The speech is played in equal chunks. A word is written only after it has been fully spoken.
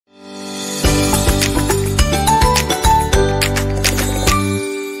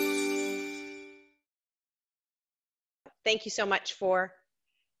thank you so much for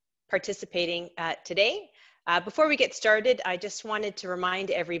participating today. Before we get started, I just wanted to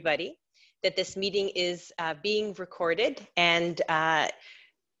remind everybody that this meeting is being recorded, and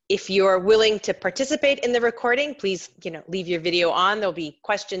if you're willing to participate in the recording, please leave your video on. There'll be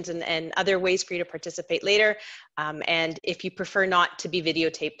questions and other ways for you to participate later. And if you prefer not to be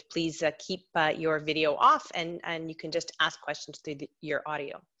videotaped, please keep your video off, and you can just ask questions through your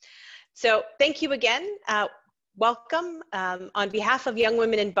audio. So thank you again. Welcome. On behalf of Young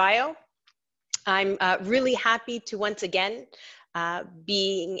Women in Bio, I'm really happy to once again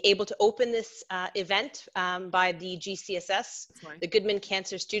being able to open this event by the GCSS, the Goodman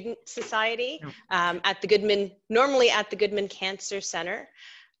Cancer Student Society, normally at the Goodman Cancer Centre.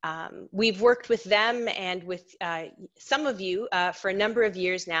 We've worked with them and with some of you for a number of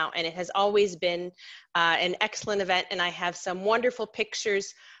years now, and it has always been an excellent event, and I have some wonderful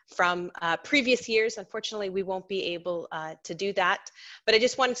pictures from previous years. Unfortunately, we won't be able to do that, but I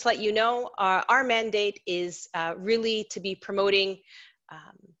just wanted to let you know our mandate is really to be promoting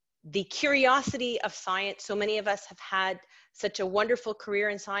the curiosity of science. So many of us have had such a wonderful career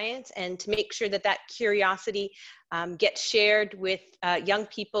in science, and to make sure that that curiosity gets shared with young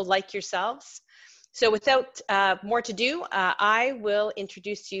people like yourselves. So without more to do, I will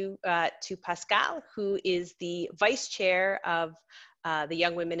introduce you to Pascal, who is the Vice Chair of the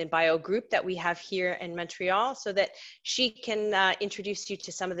Young Women in Bio group that we have here in Montreal, so that she can introduce you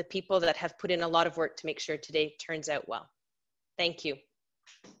to some of the people that have put in a lot of work to make sure today turns out well. Thank you.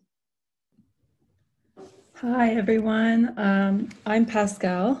 Hi, everyone. I'm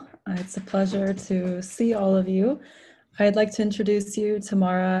Pascal. It's a pleasure to see all of you. I'd like to introduce you to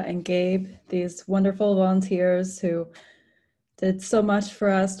Mara and Gabe, these wonderful volunteers who did so much for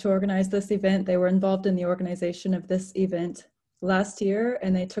us to organize this event. They were involved in the organization of this event last year,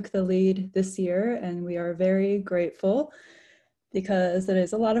 and they took the lead this year, and we are very grateful because it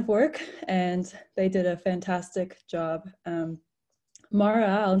is a lot of work, and they did a fantastic job. Mara,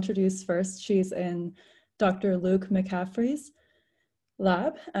 I'll introduce first. She's in Dr. Luke McCaffrey's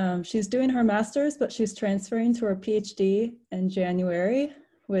lab. She's doing her master's, but she's transferring to her PhD in January,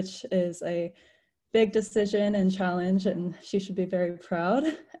 which is a big decision and challenge, and she should be very proud.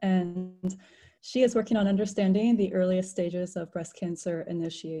 And she is working on understanding the earliest stages of breast cancer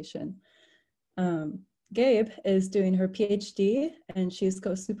initiation. Gabe is doing her PhD, and she's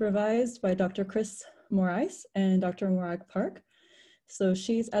co-supervised by Dr. Chris Morais and Dr. Morag Park. So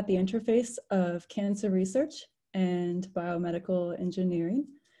she's at the interface of cancer research and biomedical engineering,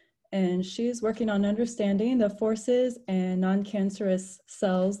 and she's working on understanding the forces and non-cancerous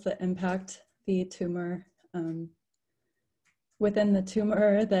cells that impact the tumor, within the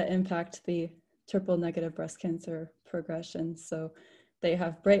tumor that impact the triple negative breast cancer progression. So they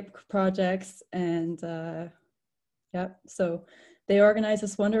have great projects, and so they organize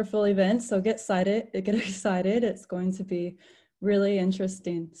this wonderful event. So get excited. It's going to be really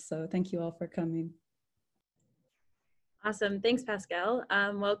interesting. So thank you all for coming. Awesome. Thanks, Pascal.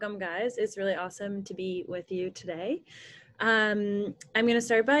 Welcome, guys. It's really awesome to be with you today. I'm going to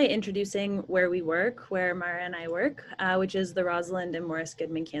start by introducing where we work, where Mara and I work, which is the Rosalind and Morris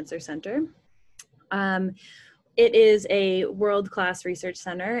Goodman Cancer Center. It is a world-class research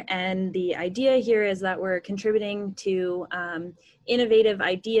center, and the idea here is that we're contributing to innovative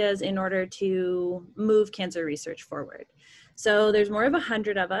ideas in order to move cancer research forward. So there's more of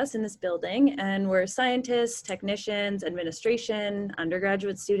 100 of us in this building, and we're scientists, technicians, administration,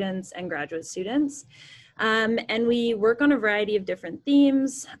 undergraduate students, and graduate students. And we work on a variety of different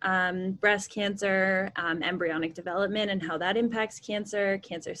themes: breast cancer, embryonic development and how that impacts cancer,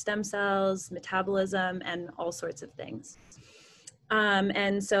 cancer stem cells, metabolism, and all sorts of things.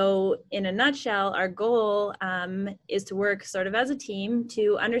 And so in a nutshell, our goal is to work sort of as a team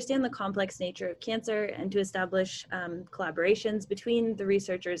to understand the complex nature of cancer and to establish collaborations between the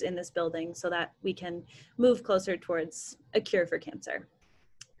researchers in this building so that we can move closer towards a cure for cancer.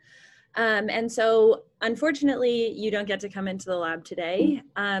 And so unfortunately, you don't get to come into the lab today.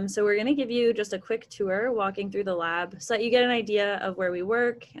 So we're going to give you just a quick tour walking through the lab so that you get an idea of where we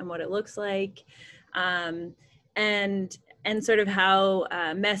work and what it looks like, and sort of how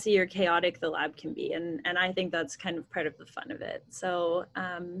messy or chaotic the lab can be. And I think that's kind of part of the fun of it. So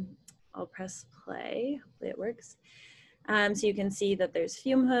I'll press play. Hopefully it works. So you can see that there's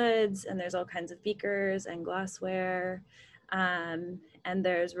fume hoods, and there's all kinds of beakers and glassware. And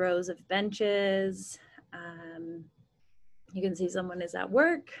there's rows of benches. You can see someone is at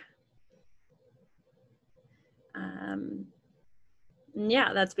work.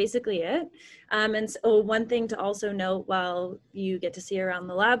 Yeah, that's basically it. And so one thing to also note while you get to see around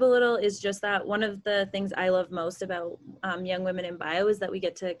the lab a little is just that one of the things I love most about Young Women in Bio is that we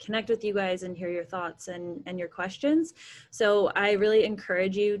get to connect with you guys and hear your thoughts and your questions. So I really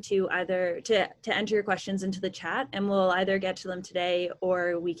encourage you to either to enter your questions into the chat, and we'll either get to them today,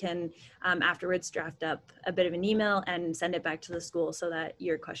 or we can afterwards draft up a bit of an email and send it back to the school so that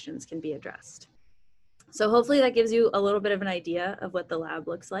your questions can be addressed. So hopefully that gives you a little bit of an idea of what the lab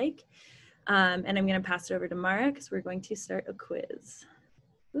looks like. And I'm going to pass it over to Mara because we're going to start a quiz.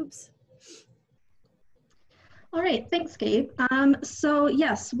 Oops. All right, thanks, Gabe. So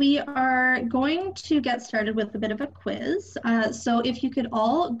yes, we are going to get started with a bit of a quiz. So if you could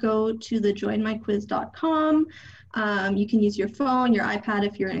all go to the joinmyquiz.com, you can use your phone, your iPad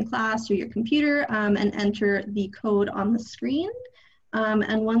if you're in class, or your computer, and enter the code on the screen.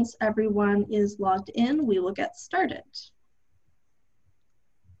 And once everyone is logged in, we will get started.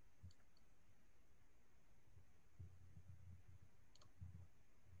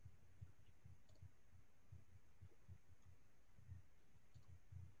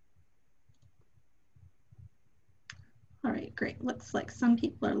 All right, great. Looks like some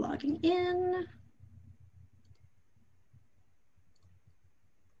people are logging in.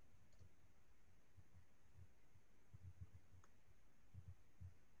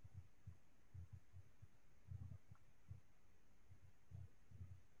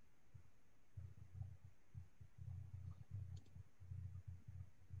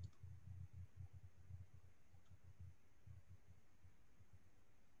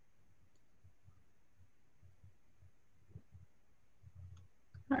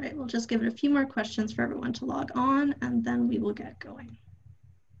 All right, we'll just give it a few more questions for everyone to log on, and then we will get going.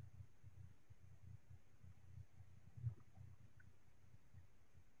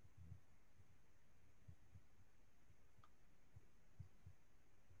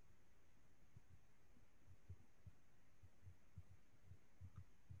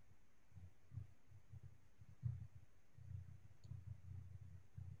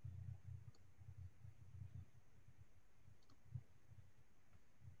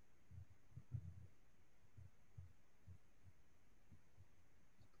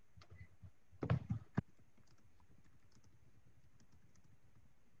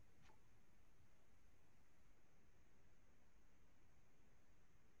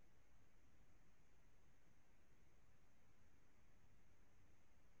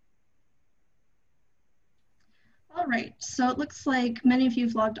 All right, so it looks like many of you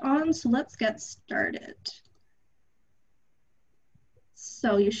have logged on, so let's get started.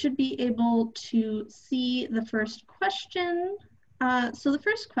 So you should be able to see the first question. So the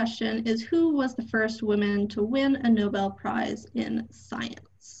first question is, who was the first woman to win a Nobel Prize in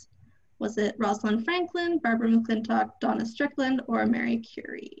Science? Was it Rosalind Franklin, Barbara McClintock, Donna Strickland, or Marie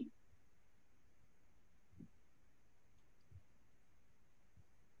Curie?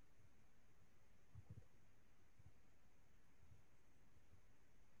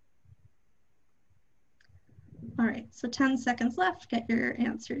 All right, so 10 seconds left. Get your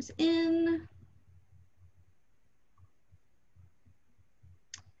answers in.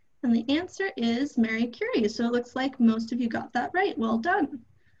 And the answer is Marie Curie. So it looks like most of you got that right. Well done.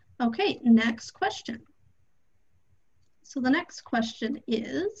 Okay, next question. So the next question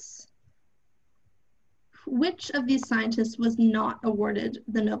is, which of these scientists was not awarded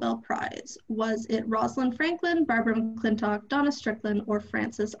the Nobel Prize? Was it Rosalind Franklin, Barbara McClintock, Donna Strickland, or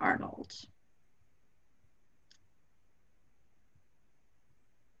Frances Arnold?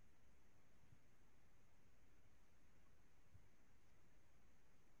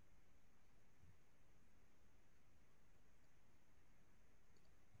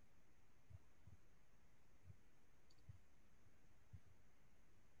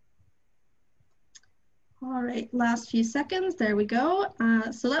 All right, last few seconds, there we go.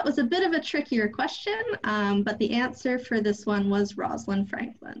 So that was a bit of a trickier question, but the answer for this one was Rosalind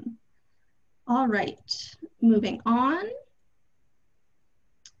Franklin. All right, moving on.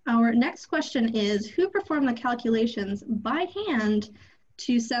 Our next question is, who performed the calculations by hand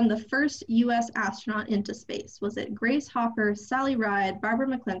to send the first US astronaut into space? Was it Grace Hopper, Sally Ride, Barbara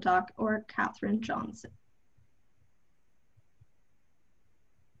McClintock, or Katherine Johnson?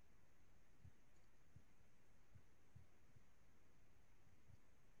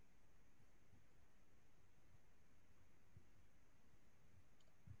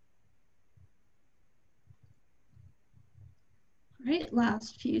 All right,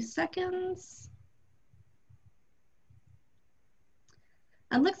 last few seconds.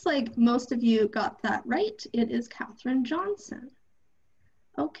 And looks like most of you got that right. It is Katherine Johnson.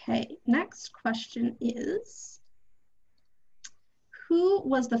 Okay, next question is, Who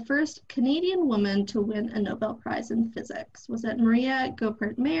was the first Canadian woman to win a Nobel Prize in Physics? Was it Maria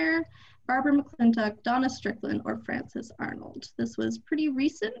Goeppert-Mayer, Barbara McClintock, Donna Strickland, or Frances Arnold? This was pretty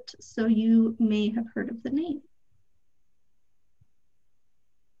recent, so you may have heard of the name.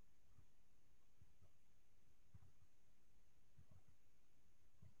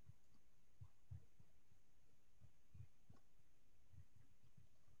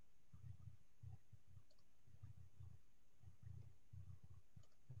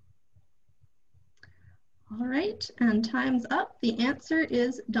 All right, and time's up. The answer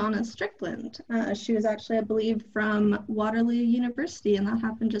is Donna Strickland. She was actually, I believe, from Waterloo University, and that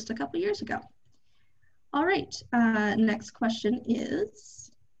happened just a couple years ago. All right, next question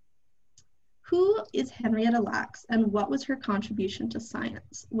is, who is Henrietta Lacks and what was her contribution to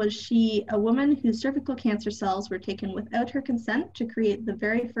science? Was she a woman whose cervical cancer cells were taken without her consent to create the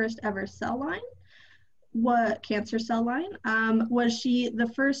very first ever cell line? Cancer cell line? Was she the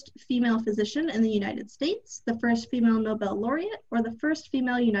first female physician in the United States, the first female Nobel laureate, or the first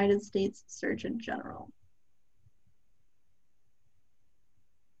female United States Surgeon General?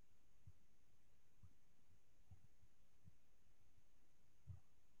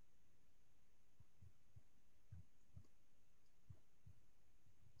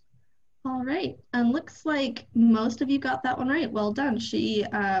 All right, and looks like most of you got that one right. Well done. She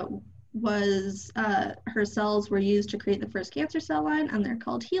her cells were used to create the first cancer cell line, and they're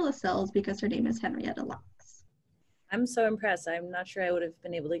called HeLa cells because her name is Henrietta Lacks. I'm so impressed. I'm not sure I would have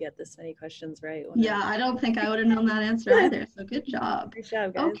been able to get this many questions right. Yeah, I don't think I would have known that answer either, so good job. Great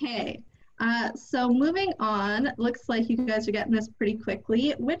job, guys. Okay, so moving on, looks like you guys are getting this pretty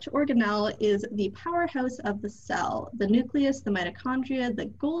quickly. Which organelle is the powerhouse of the cell? The nucleus, the mitochondria, the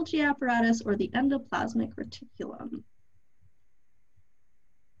Golgi apparatus, or the endoplasmic reticulum?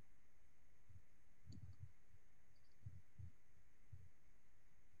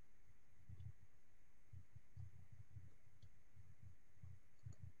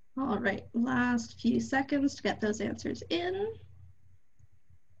 All right, last few seconds to get those answers in.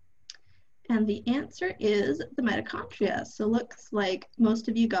 And the answer is the mitochondria. So looks like most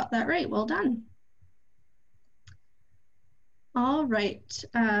of you got that right. Well done. All right,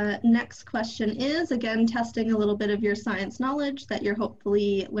 next question is, again, testing a little bit of your science knowledge that you're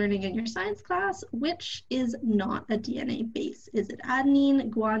hopefully learning in your science class. Which is not a DNA base? Is it adenine,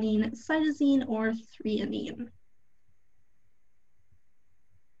 guanine, cytosine, or threonine?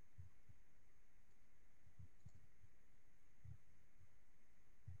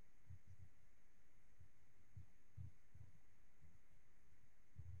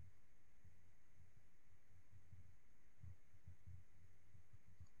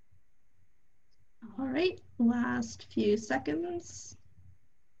 All right, last few seconds.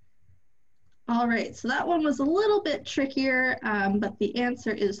 All right, so that one was a little bit trickier, but the answer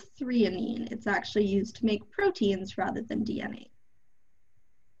is threonine. It's actually used to make proteins rather than DNA.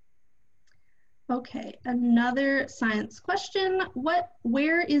 Okay, another science question.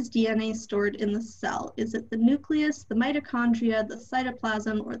 Where is DNA stored in the cell? Is it the nucleus, the mitochondria, the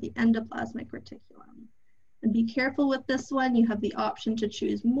cytoplasm, or the endoplasmic reticulum? And be careful with this one. You have the option to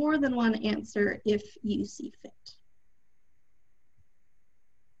choose more than one answer if you see fit.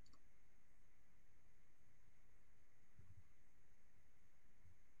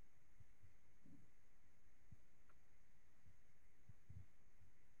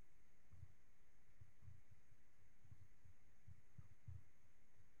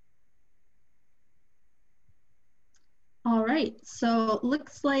 All right, so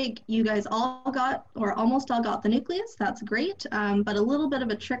looks like you guys all got, or almost all got the nucleus. That's great, but a little bit of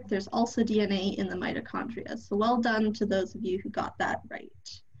a trick, there's also DNA in the mitochondria. So well done to those of you who got that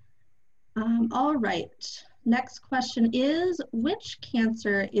right. All right, next question is, which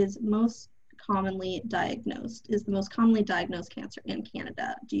cancer is most commonly diagnosed, is the most commonly diagnosed cancer in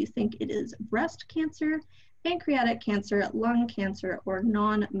Canada? Do you think it is breast cancer, pancreatic cancer, lung cancer, or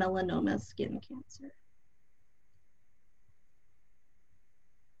non-melanoma skin cancer?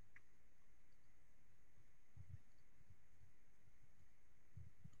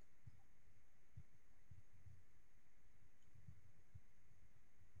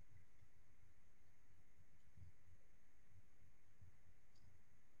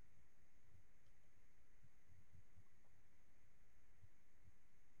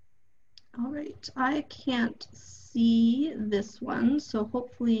 All right, I can't see this one, so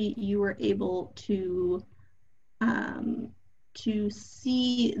hopefully you were able to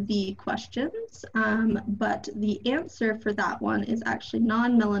see the questions, but the answer for that one is actually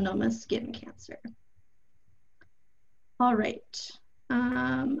non-melanoma skin cancer. All right,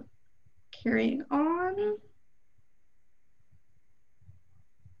 carrying on.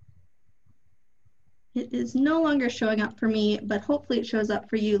 It is no longer showing up for me, but hopefully it shows up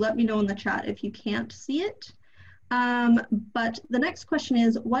for you. Let me know in the chat if you can't see it. But the next question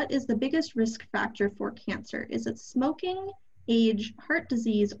is, what is the biggest risk factor for cancer? Is it smoking, age, heart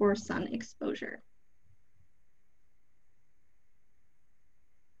disease, or sun exposure?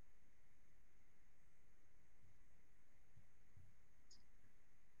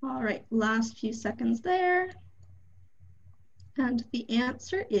 All right, last few seconds there. And the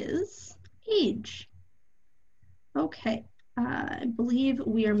answer is age. Okay, I believe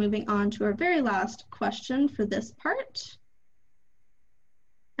we are moving on to our very last question for this part.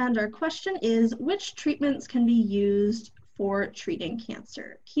 And our question is, which treatments can be used for treating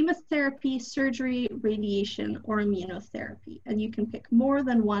cancer? Chemotherapy, surgery, radiation, or immunotherapy? And you can pick more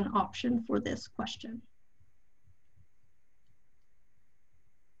than one option for this question.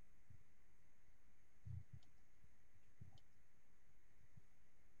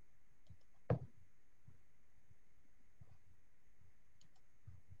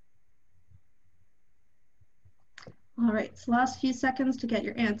 All right, so last few seconds to get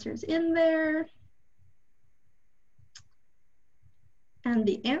your answers in there. And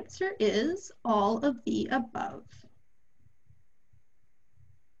the answer is all of the above.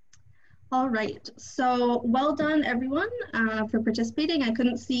 All right, so well done everyone for participating. I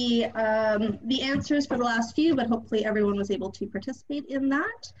couldn't see the answers for the last few, but hopefully everyone was able to participate in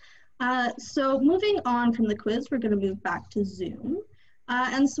that. So moving on from the quiz, we're going to move back to Zoom.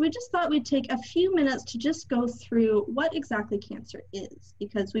 And so we just thought we'd take a few minutes to just go through what exactly cancer is,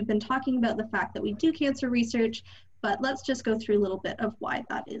 because we've been talking about the fact that we do cancer research, but let's just go through a little bit of why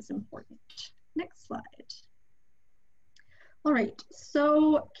that is important. Next slide. All right,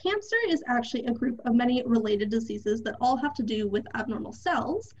 so cancer is actually a group of many related diseases that all have to do with abnormal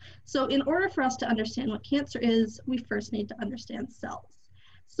cells. So in order for us to understand what cancer is, we first need to understand cells.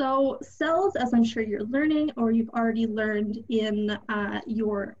 So cells, as I'm sure you're learning or you've already learned in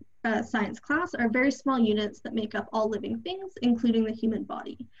your science class, are very small units that make up all living things, including the human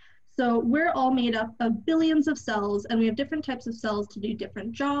body. So we're all made up of billions of cells, and we have different types of cells to do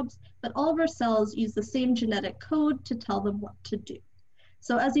different jobs, but all of our cells use the same genetic code to tell them what to do.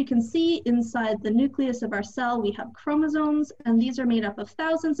 So as you can see, inside the nucleus of our cell, we have chromosomes, and these are made up of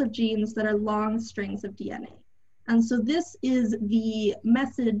thousands of genes that are long strings of DNA. And so this is the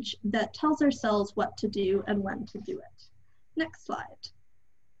message that tells our cells what to do and when to do it. Next slide.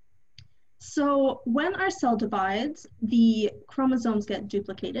 So when our cell divides, the chromosomes get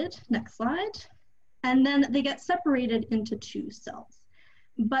duplicated. Next slide. And then they get separated into two cells.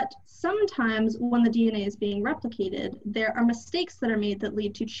 But sometimes when the DNA is being replicated, there are mistakes that are made that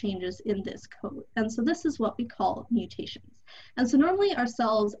lead to changes in this code. And so this is what we call mutations. And so normally our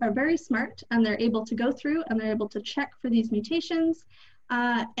cells are very smart, and they're able to go through and they're able to check for these mutations.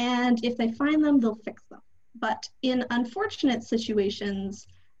 And if they find them, they'll fix them. But in unfortunate situations,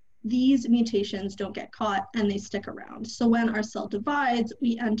 these mutations don't get caught and they stick around. So when our cell divides,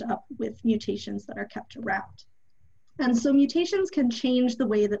 we end up with mutations that are kept around. And so mutations can change the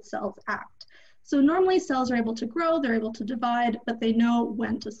way that cells act. So normally cells are able to grow, they're able to divide, but they know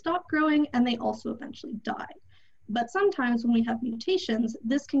when to stop growing, and they also eventually die. But sometimes when we have mutations,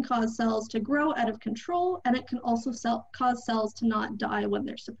 this can cause cells to grow out of control, and it can also cause cells to not die when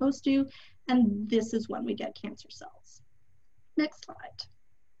they're supposed to, and this is when we get cancer cells. Next slide.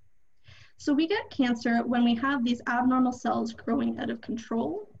 So we get cancer when we have these abnormal cells growing out of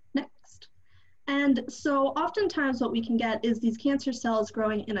control. Next. And so oftentimes what we can get is these cancer cells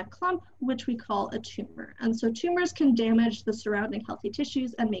growing in a clump, which we call a tumor. And so tumors can damage the surrounding healthy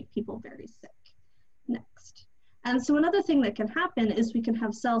tissues and make people very sick. Next. And so another thing that can happen is we can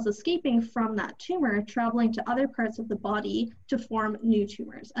have cells escaping from that tumor, traveling to other parts of the body to form new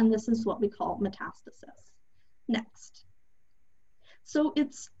tumors. And this is what we call metastasis. Next. So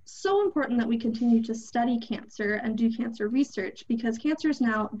it's so important that we continue to study cancer and do cancer research, because cancer is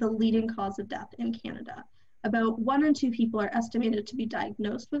now the leading cause of death in Canada. About 1 in 2 people are estimated to be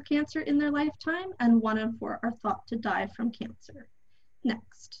diagnosed with cancer in their lifetime, and 1 in 4 are thought to die from cancer.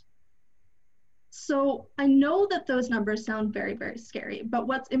 Next. So I know that those numbers sound very, very scary, but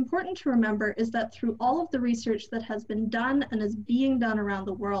what's important to remember is that through all of the research that has been done and is being done around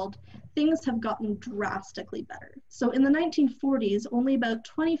the world, things have gotten drastically better. So in the 1940s, only about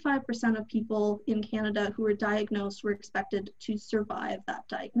 25% of people in Canada who were diagnosed were expected to survive that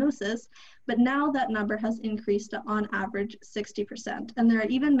diagnosis, but now that number has increased to on average 60%. And there are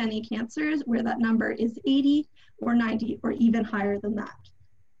even many cancers where that number is 80 or 90 or even higher than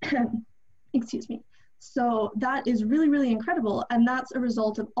that. Excuse me. So that is really, really incredible. And that's a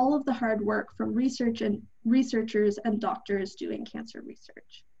result of all of the hard work from researchers and doctors doing cancer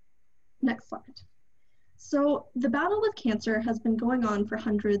research. Next slide. So the battle with cancer has been going on for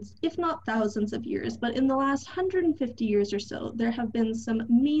hundreds, if not thousands of years, but in the last 150 years or so, there have been some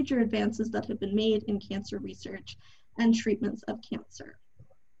major advances that have been made in cancer research and treatments of cancer.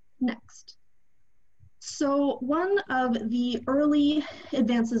 Next. So one of the early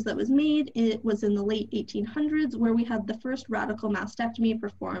advances that was made, it was in the late 1800s, where we had the first radical mastectomy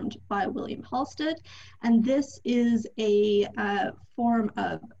performed by William Halsted. And this is a form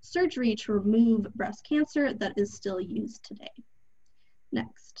of surgery to remove breast cancer that is still used today.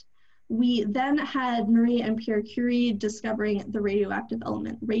 Next. We then had Marie and Pierre Curie discovering the radioactive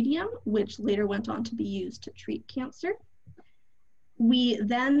element radium, which later went on to be used to treat cancer. We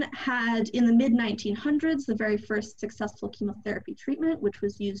then had, in the mid-1900s, the very first successful chemotherapy treatment, which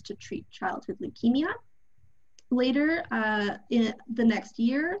was used to treat childhood leukemia. Later, in the next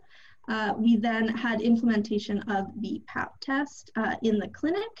year, we then had implementation of the Pap test in the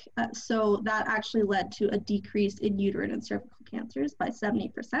clinic. So that actually led to a decrease in uterine and cervical cancers by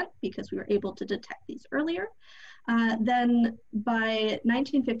 70% because we were able to detect these earlier. Then by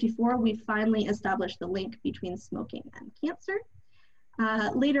 1954, we finally established the link between smoking and cancer.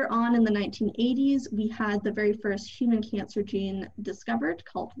 Later on in the 1980s, we had the very first human cancer gene discovered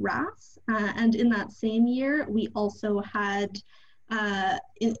called RAS. And in that same year, we also had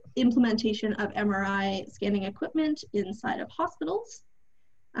implementation of MRI scanning equipment inside of hospitals.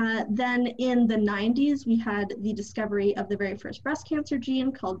 Then in the 90s, we had the discovery of the very first breast cancer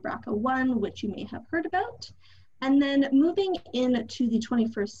gene called BRCA1, which you may have heard about. And then moving into the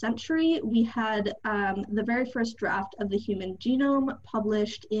 21st century, we had the very first draft of the human genome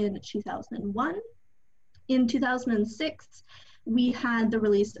published in 2001. In 2006, we had the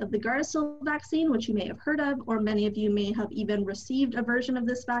release of the Gardasil vaccine, which you may have heard of, or many of you may have even received a version of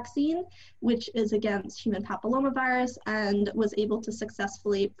this vaccine, which is against human papillomavirus and was able to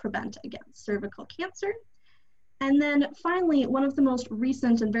successfully prevent against cervical cancer. And then finally, one of the most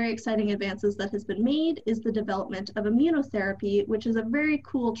recent and very exciting advances that has been made is the development of immunotherapy, which is a very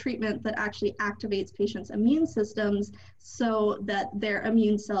cool treatment that actually activates patients' immune systems so that their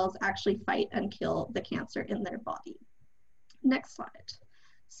immune cells actually fight and kill the cancer in their body. Next slide.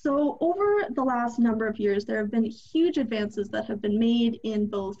 So over the last number of years, there have been huge advances that have been made in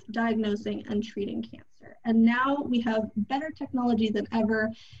both diagnosing and treating cancer. And now we have better technology than ever.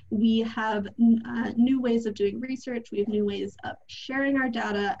 We have new ways of doing research. We have new ways of sharing our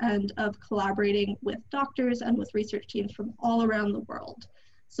data and of collaborating with doctors and with research teams from all around the world.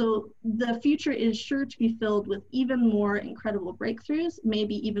 So the future is sure to be filled with even more incredible breakthroughs,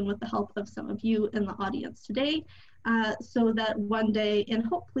 maybe even with the help of some of you in the audience today, so that one day, in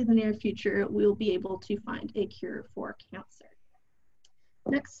hopefully the near future, we'll be able to find a cure for cancer.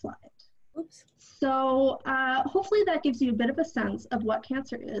 Next slide. Oops. So hopefully that gives you a bit of a sense of what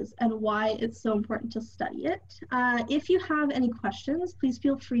cancer is and why it's so important to study it. If you have any questions, please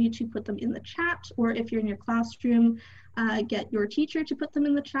feel free to put them in the chat, or if you're in your classroom, get your teacher to put them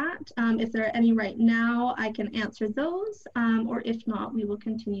in the chat. If there are any right now, I can answer those, or if not, we will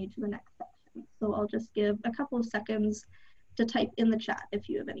continue to the next section. So I'll just give a couple of seconds to type in the chat if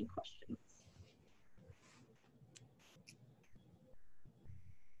you have any questions.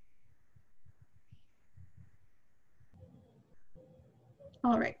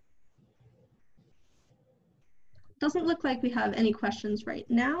 All right. Doesn't look like we have any questions right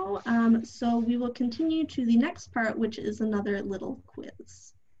now, so we will continue to the next part, which is another little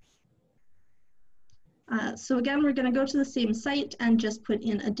quiz. So again, we're going to go to the same site and just put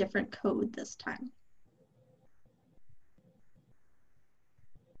in a different code this time.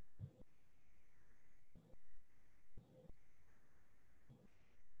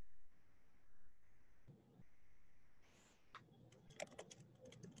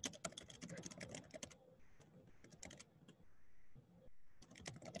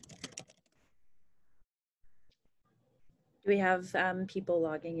 Do we have people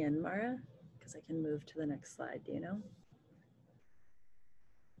logging in, Mara? Because I can move to the next slide, do you know?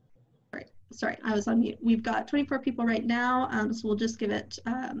 Sorry, I was on mute. We've got 24 people right now, so we'll just give it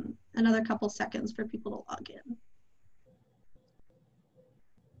another couple seconds for people to log in.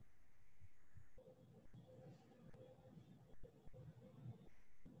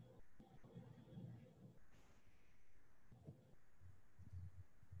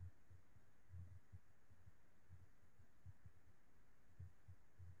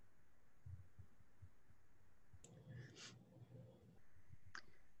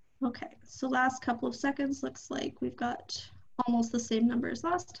 Okay, so last couple of seconds, looks like we've got almost the same number as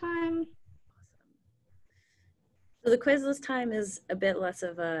last time. So the quiz this time is a bit less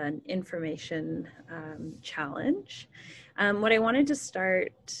of an information challenge. What I wanted to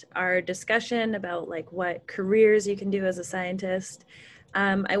start our discussion about like what careers you can do as a scientist.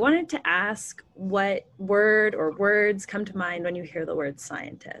 I wanted to ask what word or words come to mind when you hear the word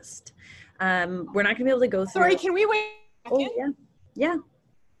scientist. We're not going to be able to go through. Sorry, can we wait? Oh, yeah. Yeah.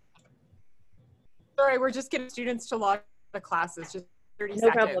 Sorry, we're just getting students to log the classes. Just 30 No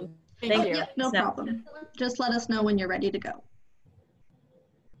seconds. problem. Thank you. Yeah, no problem. Just let us know when you're ready to go.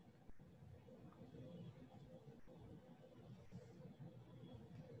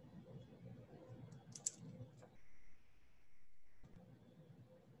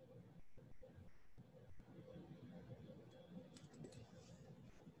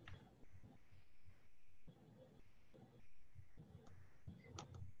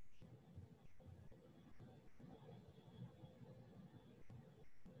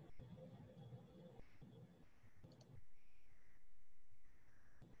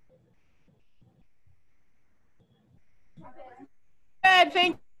 Good,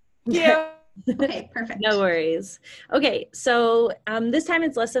 thank you. Okay, perfect. No worries. Okay, so this time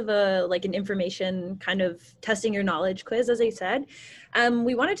it's less of a like an information kind of testing your knowledge quiz, as I said.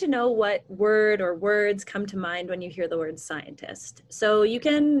 We wanted to know what word or words come to mind when you hear the word scientist. So you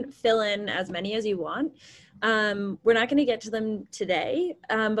can fill in as many as you want. We're not going to get to them today,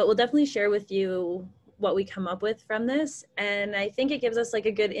 but we'll definitely share with you what we come up with from this. And I think it gives us like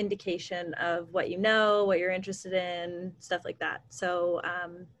a good indication of what you know, what you're interested in, stuff like that. So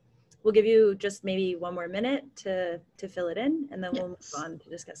we'll give you just maybe one more minute to fill it in, and then we'll move on to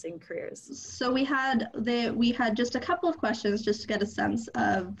discussing careers. So we had just a couple of questions just to get a sense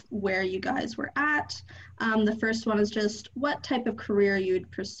of where you guys were at. The first one is just what type of career you would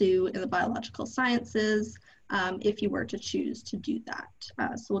pursue in the biological sciences if you were to choose to do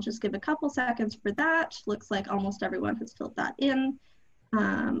that. So we'll just give a couple seconds for that. Looks like almost everyone has filled that in.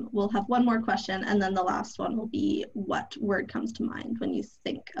 We'll have one more question, and then the last one will be what word comes to mind when you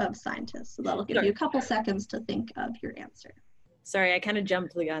think of scientists. So that'll give you a couple seconds to think of your answer. Sorry, I kind of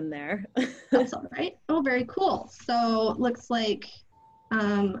jumped the gun there. That's all right. Oh, very cool. So looks like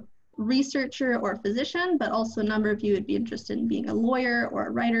researcher or physician, but also a number of you would be interested in being a lawyer or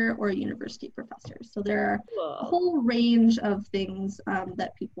a writer or a university professor. So there are a whole range of things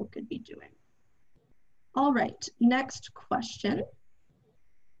that people could be doing. All right, next question.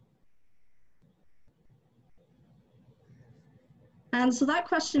 And so that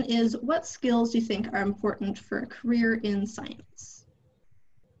question is, what skills do you think are important for a career in science?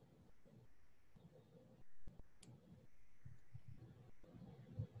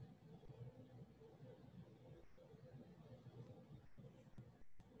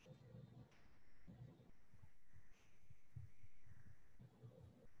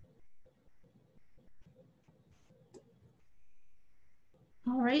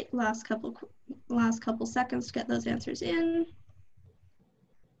 All right, last couple seconds to get those answers in.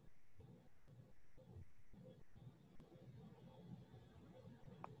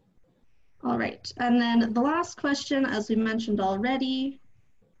 All right, and then the last question, as we mentioned already,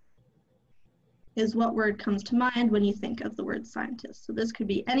 is what word comes to mind when you think of the word scientist. So this could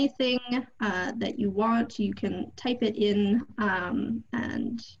be anything that you want. You can type it in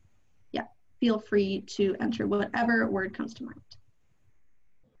and yeah, feel free to enter whatever word comes to mind.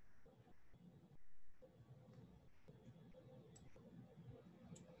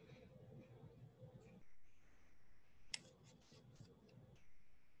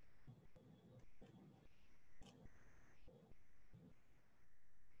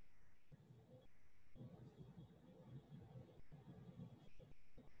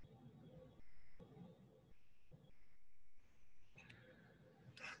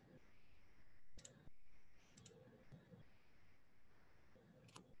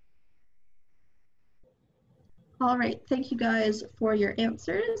 All right, thank you guys for your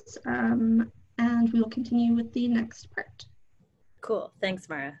answers, and we will continue with the next part. Cool, thanks,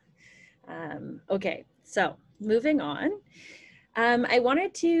 Mara. Okay, so moving on. I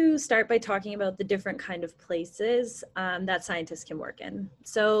wanted to start by talking about the different kind of places that scientists can work in.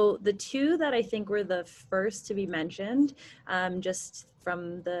 So the two that I think were the first to be mentioned, just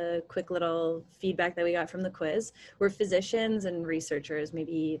from the quick little feedback that we got from the quiz, were physicians and researchers,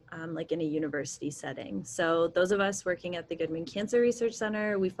 maybe like in a university setting. So those of us working at the Goodman Cancer Research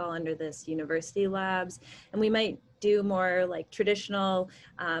Centre, we fall under this university labs, and we might do more like traditional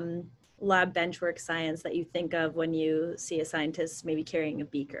lab bench work science that you think of when you see a scientist maybe carrying a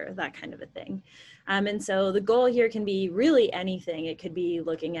beaker, that kind of a thing. And so the goal here can be really anything. It could be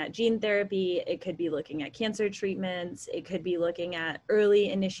looking at gene therapy, it could be looking at cancer treatments, it could be looking at early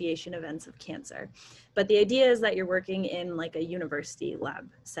initiation events of cancer. But the idea is that you're working in like a university lab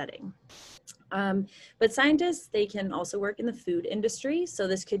setting. But scientists, they can also work in the food industry. So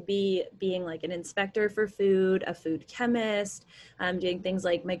this could be being like an inspector for food, a food chemist, doing things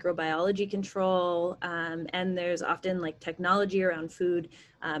like microbiology control. And there's often like technology around food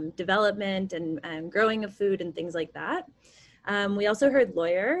development and growing of food and things like that. We also heard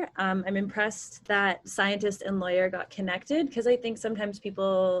lawyer. I'm impressed that scientist and lawyer got connected because I think sometimes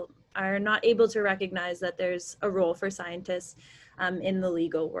people are not able to recognize that there's a role for scientists in the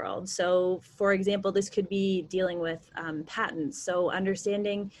legal world. So for example, this could be dealing with patents. So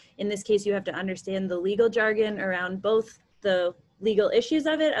understanding, in this case, you have to understand the legal jargon around both the legal issues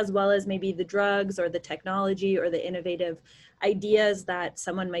of it, as well as maybe the drugs or the technology or the innovative ideas that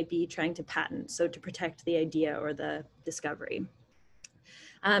someone might be trying to patent. So to protect the idea or the discovery.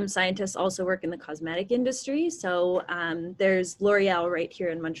 Scientists also work in the cosmetic industry. So there's L'Oreal right here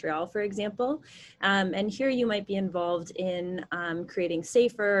in Montreal, for example. And here you might be involved in creating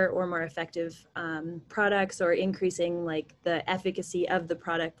safer or more effective products or increasing like the efficacy of the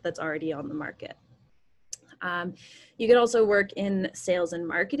product that's already on the market. You could also work in sales and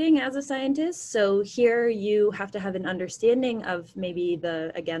marketing as a scientist. So here you have to have an understanding of maybe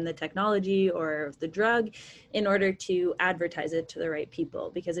the technology or the drug in order to advertise it to the right people.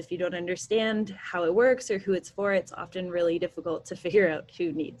 Because if you don't understand how it works or who it's for, it's often really difficult to figure out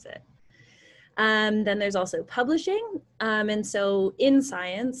who needs it. Then there's also publishing. And so in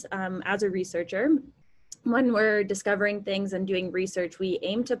science, as a researcher, when we're discovering things and doing research, we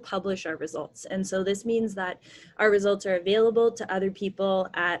aim to publish our results. And so this means that our results are available to other people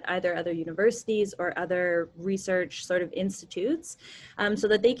at either other universities or other research sort of institutes, so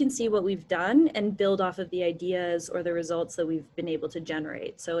that they can see what we've done and build off of the ideas or the results that we've been able to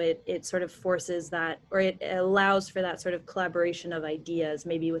generate. So it sort of forces that, or it allows for that sort of collaboration of ideas,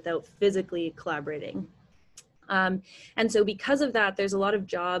 maybe without physically collaborating. And so because of that, there's a lot of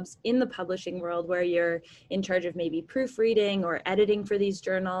jobs in the publishing world where you're in charge of maybe proofreading or editing for these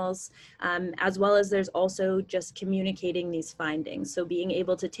journals, as well as there's also just communicating these findings. So being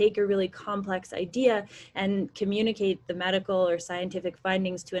able to take a really complex idea and communicate the medical or scientific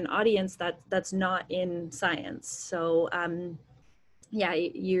findings to an audience that's not in science. So yeah,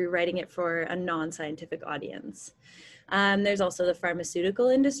 you're writing it for a non-scientific audience. There's also the pharmaceutical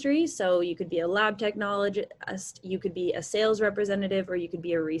industry. So you could be a lab technologist, you could be a sales representative, or you could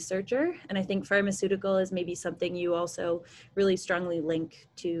be a researcher. And I think pharmaceutical is maybe something you also really strongly link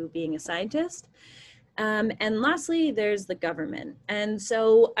to being a scientist. And lastly, there's the government. And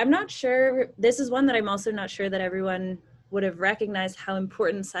so I'm not sure, this is one that I'm also not sure that everyone would have recognized how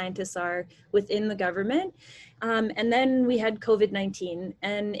important scientists are within the government. And then we had COVID-19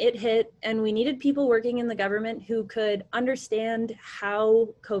 and it hit, and we needed people working in the government who could understand how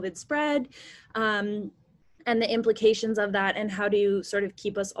COVID spread and the implications of that and how to sort of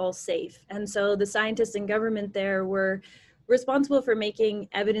keep us all safe. And so the scientists in government there were responsible for making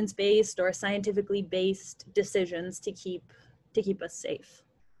evidence-based or scientifically based decisions to keep us safe.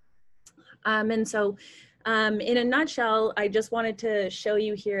 And so in a nutshell, I just wanted to show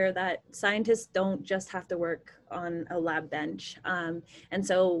you here that scientists don't just have to work on a lab bench. And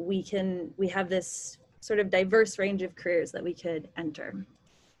so we have this sort of diverse range of careers that we could enter.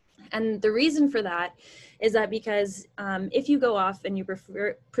 And the reason for that is that because if you go off and you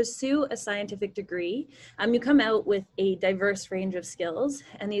pursue a scientific degree, you come out with a diverse range of skills,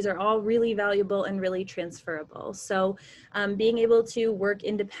 and these are all really valuable and really transferable. So being able to work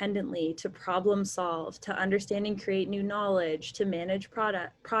independently, to problem solve, to understand and create new knowledge, to manage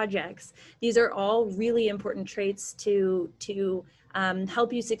projects, these are all really important traits to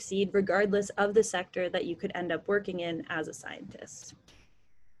help you succeed regardless of the sector that you could end up working in as a scientist.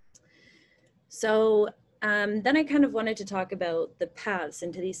 So then I kind of wanted to talk about the paths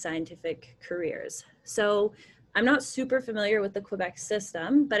into these scientific careers. So I'm not super familiar with the Quebec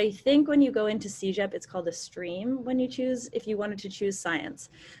system, but I think when you go into CEGEP, it's called a stream when you choose, if you wanted to choose science.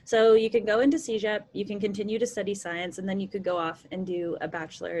 So you can go into CEGEP, you can continue to study science, and then you could go off and do a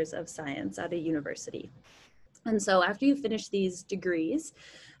bachelor's of science at a university. And so after you finish these degrees,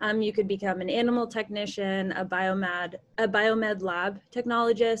 you could become an animal technician, a biomed lab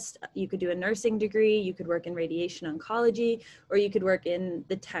technologist, you could do a nursing degree, you could work in radiation oncology, or you could work in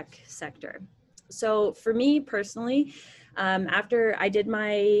the tech sector. So for me personally, after I did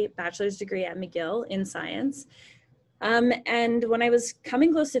my bachelor's degree at McGill in science, And when I was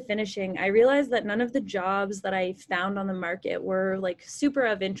coming close to finishing, I realized that none of the jobs that I found on the market were like super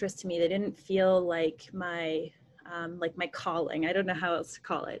of interest to me. They didn't feel like my calling. I don't know how else to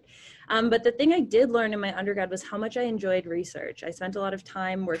call it. But the thing I did learn in my undergrad was how much I enjoyed research. I spent a lot of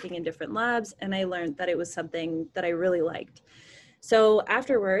time working in different labs, and I learned that it was something that I really liked. So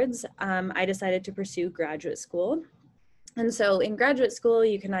afterwards, I decided to pursue graduate school. And so in graduate school,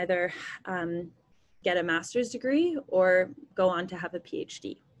 you can either get a master's degree or go on to have a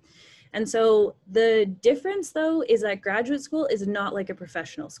PhD. And so the difference though is that graduate school is not like a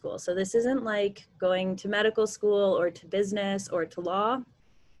professional school. So this isn't like going to medical school or to business or to law.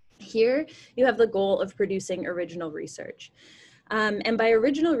 Here you have the goal of producing original research. And by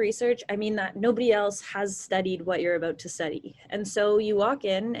original research, I mean that nobody else has studied what you're about to study. And so you walk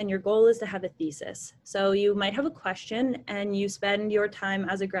in and your goal is to have a thesis. So you might have a question and you spend your time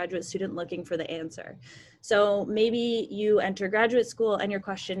as a graduate student looking for the answer. So maybe you enter graduate school and your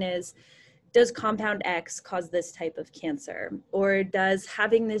question is, does compound X cause this type of cancer? Or does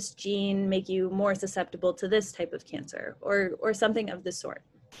having this gene make you more susceptible to this type of cancer? Or something of the sort.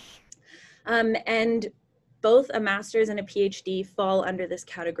 And both a master's and a PhD fall under this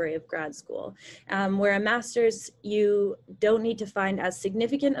category of grad school, where a master's, you don't need to find as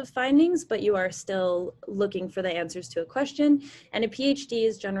significant of findings, but you are still looking for the answers to a question. And a PhD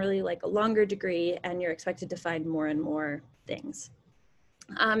is generally like a longer degree, and you're expected to find more and more things.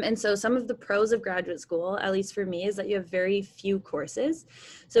 And so some of the pros of graduate school, at least for me, is that you have very few courses.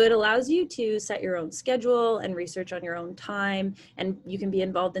 So it allows you to set your own schedule and research on your own time, and you can be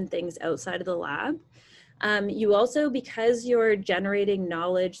involved in things outside of the lab. You also, because you're generating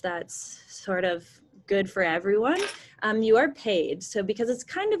knowledge that's sort of good for everyone, you are paid. So because it's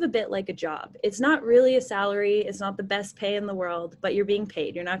kind of a bit like a job. It's not really a salary, it's not the best pay in the world, but you're being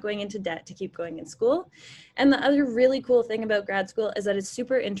paid. You're not going into debt to keep going in school. And the other really cool thing about grad school is that it's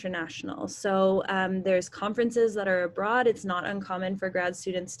super international. So there's conferences that are abroad. It's not uncommon for grad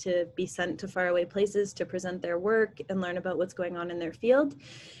students to be sent to faraway places to present their work and learn about what's going on in their field.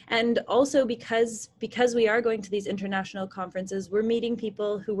 And also because we are going to these international conferences, we're meeting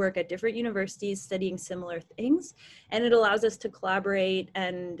people who work at different universities studying similar things. And it allows us to collaborate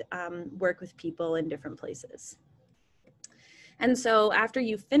and work with people in different places. And so after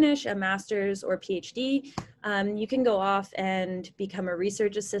you finish a master's or PhD, you can go off and become a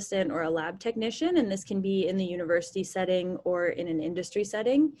research assistant or a lab technician, and this can be in the university setting or in an industry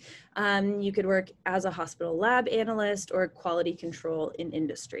setting. You could work as a hospital lab analyst or quality control in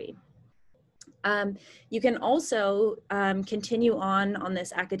industry. You can also continue on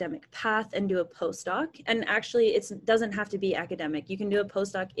this academic path and do a postdoc. And actually, it doesn't have to be academic. You can do a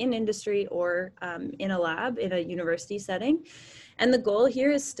postdoc in industry or in a lab in a university setting. And the goal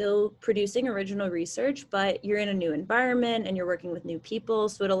here is still producing original research, but you're in a new environment and you're working with new people.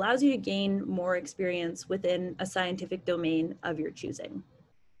 So it allows you to gain more experience within a scientific domain of your choosing.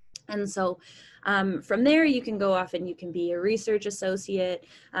 And so from there, you can go off and you can be a research associate,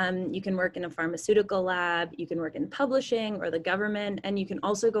 you can work in a pharmaceutical lab, you can work in publishing or the government, and you can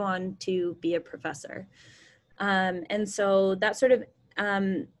also go on to be a professor. And so that sort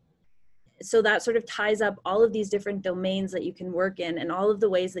of ties up all of these different domains that you can work in and all of the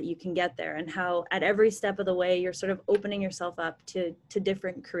ways that you can get there, and how at every step of the way, you're sort of opening yourself up to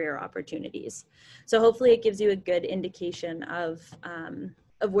different career opportunities. So hopefully it gives you a good indication of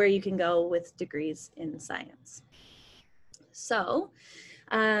where you can go with degrees in science. So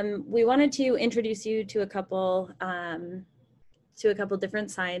we wanted to introduce you to a couple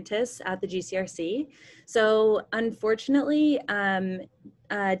different scientists at the GCRC. So unfortunately,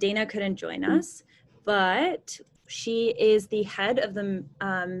 Dana couldn't join us, but she is the head of the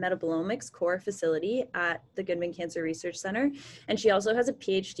metabolomics core facility at the Goodman Cancer Research Centre, and she also has a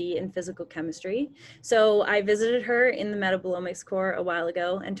PhD in physical chemistry. So I visited her in the metabolomics core a while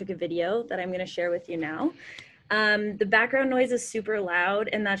ago and took a video that I'm going to share with you now. The background noise is super loud,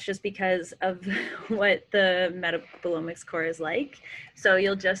 and that's just because of what the metabolomics core is like. So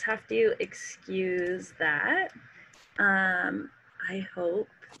you'll just have to excuse that. I hope.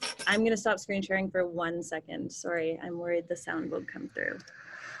 I'm going to stop screen sharing for 1 second. Sorry, I'm worried the sound won't come through.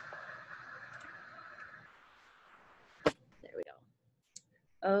 There we go.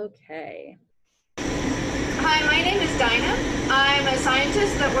 Okay. Hi, my name is Dinah. I'm a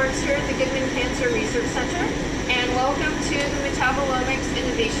scientist that works here at the Goodman Cancer Research Centre, and welcome to the Metabolomics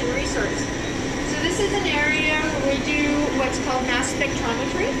Innovation Resource. So this is an area where we do what's called mass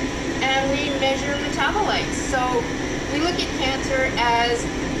spectrometry, and we measure metabolites. So we look at cancer as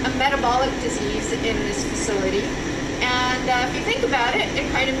a metabolic disease in this facility. And if you think about it, it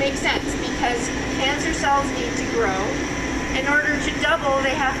right? It makes sense because cancer cells need to grow. In order to double,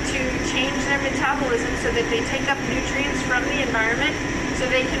 they have to change their metabolism so that they take up nutrients from the environment so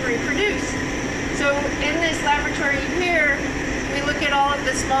they can reproduce. So in this laboratory here, we look at all of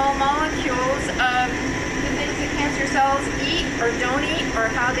the small molecules of the things that cancer cells eat or don't eat, or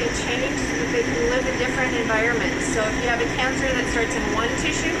how they change so that they can live in different environments. So if you have a cancer that starts in one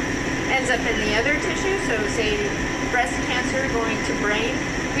tissue, ends up in the other tissue, so say breast cancer going to brain,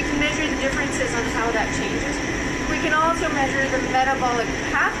 we can measure the differences on how that changes. We can also measure the metabolic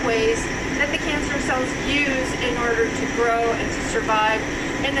pathways that the cancer cells use in order to grow and to survive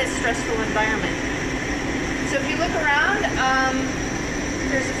in this stressful environment. So if you look around,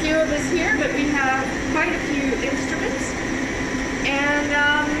 there's a few of us here, but we have quite a few instruments. And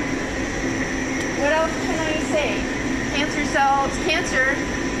what else can I say? Cancer cells, cancer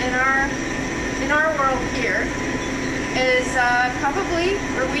in our world here is probably,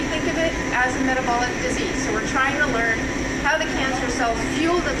 or we think of it as a metabolic disease. So we're trying to learn how the cancer cells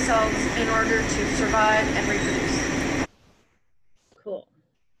fuel themselves in order to survive and reproduce. Cool.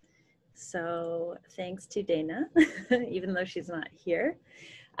 So thanks to Dana, even though she's not here.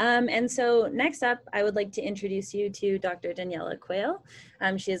 And so next up, I would like to introduce you to Dr. Daniela Quail.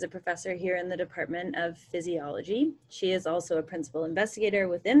 She is a professor here in the Department of Physiology. She is also a principal investigator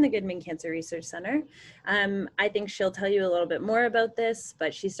within the Goodman Cancer Research Centre. I think she'll tell you a little bit more about this,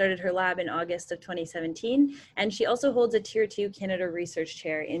 but she started her lab in August of 2017, and she also holds a Tier 2 Canada Research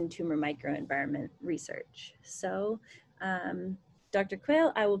Chair in Tumor Microenvironment Research. So Dr.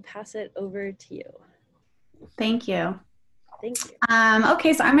 Quail, I will pass it over to you. Thank you. Thank you.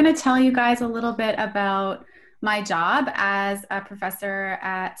 Okay, so I'm going to tell you guys a little bit about my job as a professor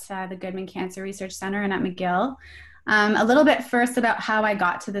at the Goodman Cancer Research Centre and at McGill. A little bit first about how I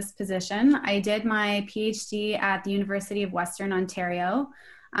got to this position. I did my PhD at the University of Western Ontario,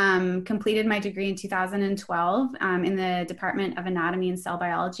 completed my degree in 2012 in the Department of Anatomy and Cell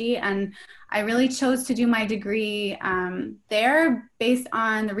Biology, and I really chose to do my degree there based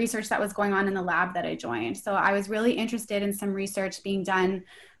on the research that was going on in the lab that I joined. So I was really interested in some research being done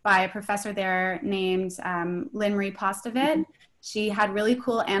by a professor there named Lynn Marie Postavit. She had really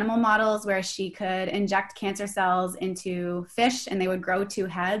cool animal models where she could inject cancer cells into fish and they would grow 2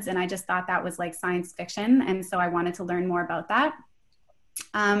 heads, and I just thought that was like science fiction, and so I wanted to learn more about that.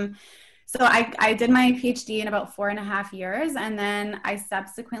 So I did my PhD in about 4.5 years, and then I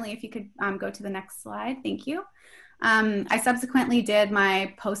subsequently, if you could go to the next slide, thank you. I subsequently did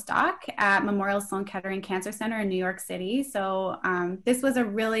my postdoc at Memorial Sloan Kettering Cancer Center in New York City. So this was a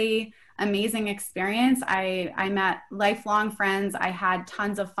really amazing experience. I met lifelong friends. I had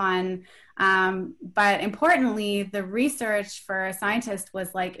tons of fun. But importantly, the research for a scientist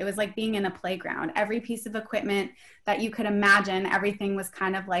was like, it was like being in a playground. Every piece of equipment that you could imagine, everything was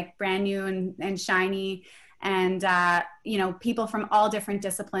kind of like brand new and shiny. And, you know, people from all different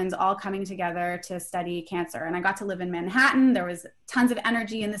disciplines all coming together to study cancer. And I got to live in Manhattan. There was tons of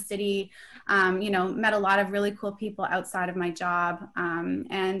energy in the city, you know, met a lot of really cool people outside of my job.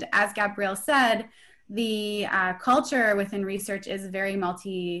 And as Gabrielle said, the culture within research is very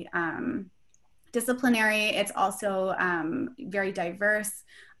multidisciplinary. It's also very diverse.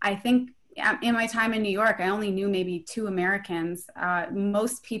 I think in my time in New York, I only knew maybe 2 Americans.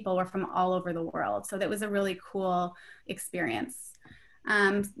 Most people were from all over the world. So that was a really cool experience.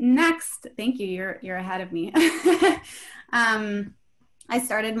 Next, thank you, you're ahead of me. I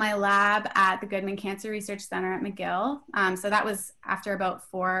started my lab at the Goodman Cancer Research Centre at McGill. So that was after about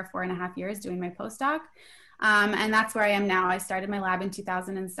 4.5 years doing my postdoc. And that's where I am now. I started my lab in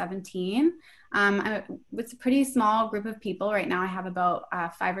 2017. It's a pretty small group of people. Right now I have about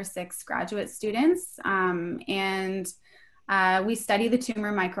 5 or 6 graduate students. And we study the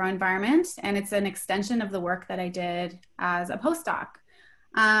tumor microenvironment, and it's an extension of the work that I did as a postdoc.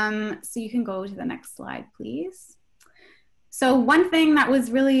 So you can go to the next slide, please. So one thing that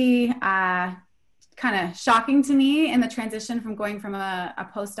was really kind of shocking to me in the transition from going from a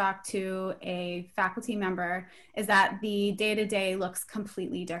postdoc to a faculty member is that the day-to-day looks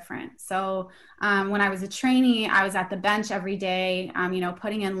completely different. So when I was a trainee, I was at the bench every day, you know,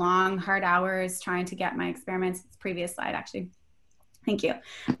 putting in long, hard hours, trying to get my experiments, previous slide actually, thank you,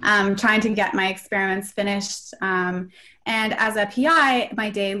 trying to get my experiments finished. And as a PI,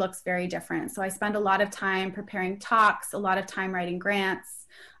 my day looks very different. So I spend a lot of time preparing talks, a lot of time writing grants,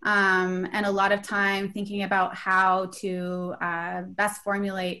 and a lot of time thinking about how to best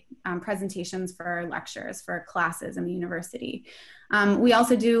formulate presentations for lectures, for classes in the university. We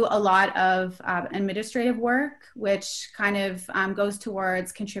also do a lot of administrative work, which kind of goes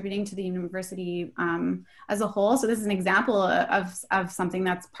towards contributing to the university as a whole. So this is an example of something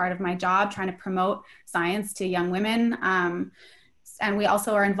that's part of my job, trying to promote science to young women. And we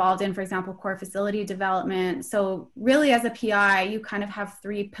also are involved in, for example, core facility development. So really as a PI, you kind of have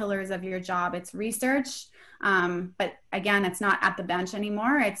three pillars of your job. It's research, but again, it's not at the bench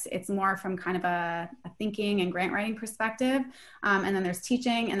anymore. It's more from kind of a thinking and grant writing perspective. And then there's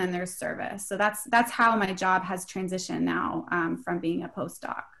teaching, and then there's service. So that's how my job has transitioned now from being a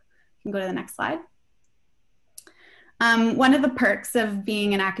postdoc. You can go to the next slide. One of the perks of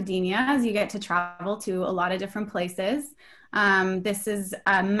being in academia is you get to travel to a lot of different places. This is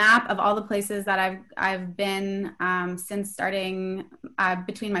a map of all the places that I've been since starting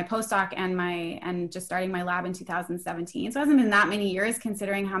between my postdoc and just starting my lab in 2017. So it hasn't been that many years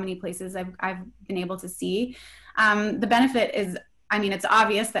considering how many places I've been able to see. The benefit is, I mean, it's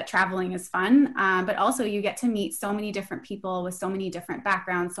obvious that traveling is fun, but also you get to meet so many different people with so many different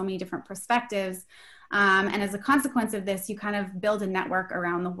backgrounds, so many different perspectives. And as a consequence of this, you kind of build a network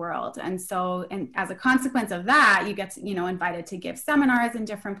around the world. And so, and as a consequence of that, you get, invited to give seminars in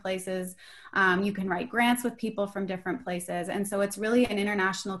different places. You can write grants with people from different places. And so it's really an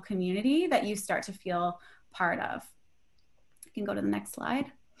international community that you start to feel part of. You can go to the next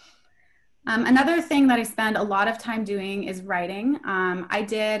slide. Another thing that I spend a lot of time doing is writing. I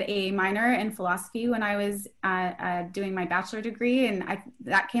did a minor in philosophy when I was doing my bachelor degree, and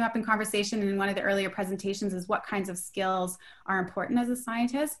that came up in conversation in one of the earlier presentations, is what kinds of skills are important as a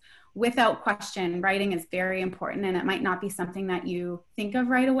scientist. Without question, writing is very important, and it might not be something that you think of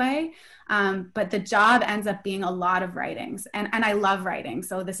right away, but the job ends up being a lot of writings, and I love writing,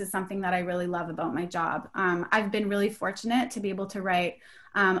 so this is something that I really love about my job. I've been really fortunate to be able to write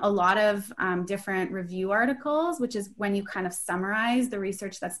a lot of different review articles, which is when you kind of summarize the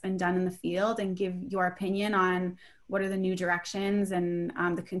research that's been done in the field and give your opinion on what are the new directions and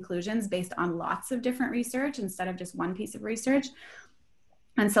the conclusions based on lots of different research instead of just one piece of research.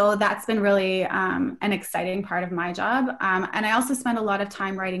 And so that's been really an exciting part of my job. And I also spend a lot of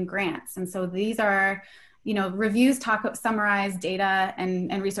time writing grants. And so these are, reviews summarize data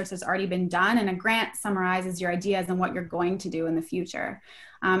and research that's already been done, and a grant summarizes your ideas and what you're going to do in the future.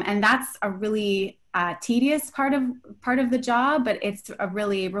 And that's a really tedious part of the job, but it's a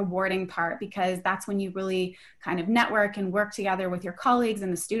really rewarding part, because that's when you really kind of network and work together with your colleagues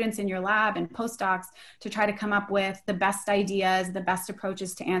and the students in your lab and postdocs to try to come up with the best ideas, the best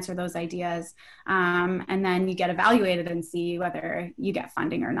approaches to answer those ideas. And then you get evaluated and see whether you get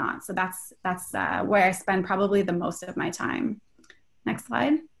funding or not. So that's where I spend probably the most of my time. Next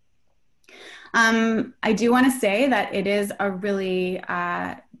slide. I do want to say that it is a really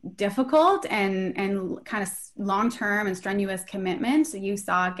difficult and kind of long-term and strenuous commitment. So you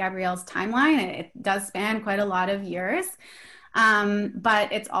saw Gabrielle's timeline. It does span quite a lot of years,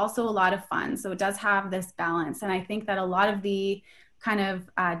 but it's also a lot of fun. So it does have this balance. And I think that a lot of the kind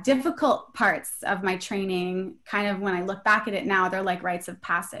of difficult parts of my training, kind of when I look back at it now, they're like rites of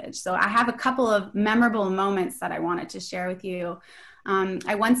passage. So I have a couple of memorable moments that I wanted to share with you.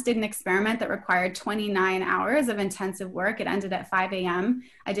 I once did an experiment that required 29 hours of intensive work. It ended at 5 a.m.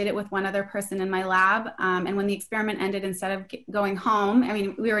 I did it with one other person in my lab. And when the experiment ended, instead of going home, I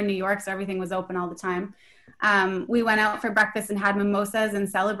mean, we were in New York, so everything was open all the time. We went out for breakfast and had mimosas and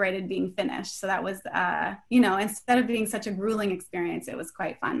celebrated being finished. So that was, instead of being such a grueling experience, it was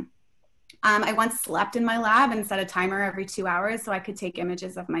quite fun. I once slept in my lab and set a timer every 2 hours so I could take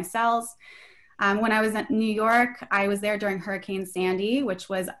images of my cells. When I was in New York, I was there during Hurricane Sandy, which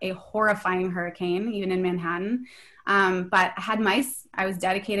was a horrifying hurricane, even in Manhattan. But I had mice. I was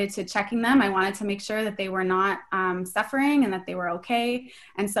dedicated to checking them. I wanted to make sure that they were not suffering and that they were okay.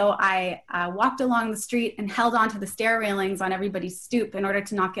 And so I walked along the street and held onto the stair railings on everybody's stoop in order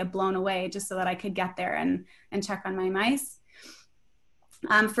to not get blown away, just so that I could get there and check on my mice.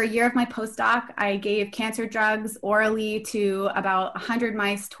 For a year of my postdoc, I gave cancer drugs orally to about 100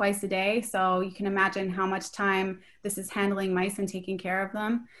 mice twice a day. So you can imagine how much time this is handling mice and taking care of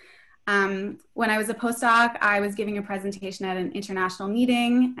them. When I was a postdoc, I was giving a presentation at an international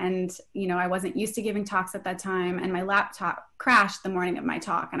meeting, and I wasn't used to giving talks at that time, and my laptop crashed the morning of my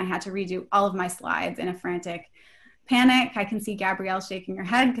talk, and I had to redo all of my slides in a frantic panic. I can see Gabrielle shaking her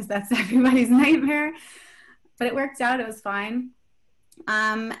head because that's everybody's nightmare, but it worked out. It was fine.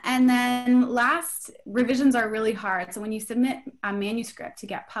 And then last, revisions are really hard. So when you submit a manuscript to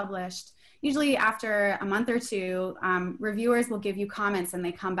get published, usually after a month or two, reviewers will give you comments and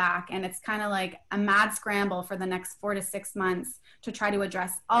they come back, and it's kind of like a mad scramble for the next 4 to 6 months to try to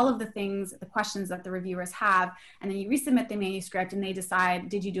address all of the things, the questions that the reviewers have. And then you resubmit the manuscript and they decide,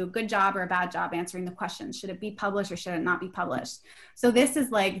 did you do a good job or a bad job answering the questions? Should it be published or should it not be published? So this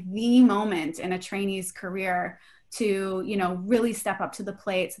is like the moment in a trainee's career to, you know, really step up to the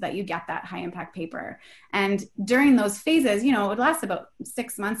plate so that you get that high impact paper. And during those phases, you know, it would last about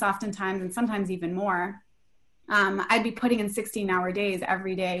 6 months oftentimes, and sometimes even more. I'd be putting in 16-hour days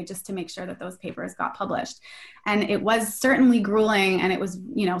every day just to make sure that those papers got published. And it was certainly grueling, and it was,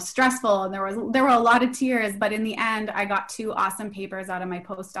 you know, stressful, and there were a lot of tears, but in the end, I got 2 awesome papers out of my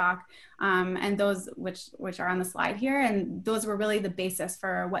postdoc, and those which are on the slide here, and those were really the basis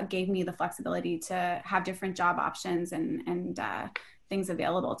for what gave me the flexibility to have different job options and things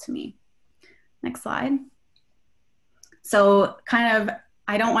available to me. Next slide. So kind of,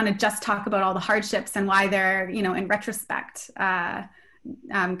 I don't want to just talk about all the hardships and why they're, you know, in retrospect, kind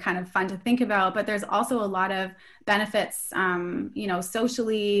of fun to think about, but there's also a lot of benefits, you know,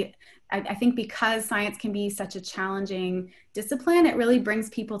 socially. I think because science can be such a challenging discipline, it really brings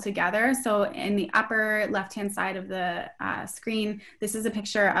people together. So in the upper left-hand side of the screen, this is a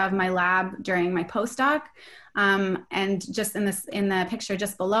picture of my lab during my postdoc. And just in the picture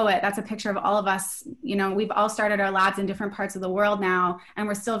just below it, that's a picture of all of us. You know, we've all started our labs in different parts of the world now, and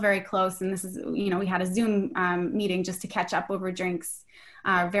we're still very close. And this is, you know, we had a Zoom meeting just to catch up over drinks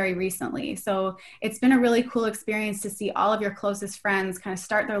very recently. So it's been a really cool experience to see all of your closest friends kind of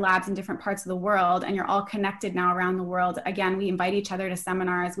start their labs in different parts of the world, and you're all connected now around the world. Again, we invite each other to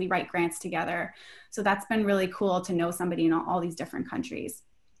seminars, we write grants together. So that's been really cool to know somebody in all these different countries.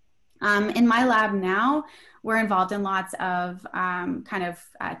 In my lab now, we're involved in lots of kind of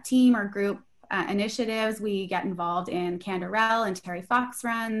team or group initiatives. We get involved in Canderel and Terry Fox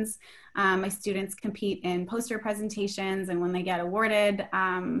runs. My students compete in poster presentations, and when they get awarded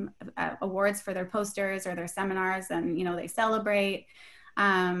awards for their posters or their seminars, and you know, they celebrate.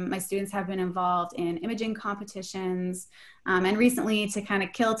 My students have been involved in imaging competitions, and recently, to kind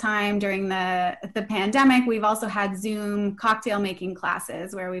of kill time during the pandemic, we've also had Zoom cocktail making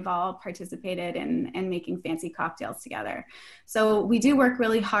classes where we've all participated in making fancy cocktails together. So we do work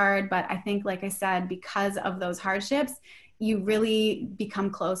really hard, but I think, like I said, because of those hardships, you really become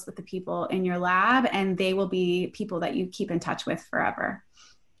close with the people in your lab, and they will be people that you keep in touch with forever.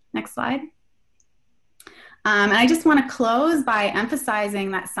 Next slide. And I just want to close by emphasizing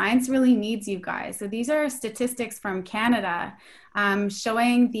that science really needs you guys. So these are statistics from Canada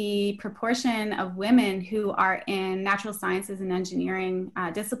showing the proportion of women who are in natural sciences and engineering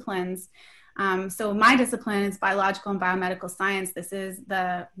disciplines. So my discipline is biological and biomedical science. This is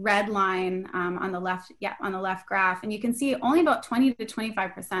the red line on the left, on the left graph. And you can see only about 20 to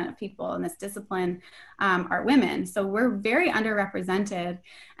 25% of people in this discipline are women. So we're very underrepresented.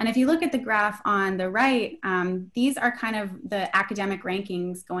 And if you look at the graph on the right, these are kind of the academic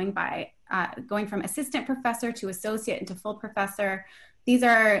rankings going from assistant professor to associate and to full professor. These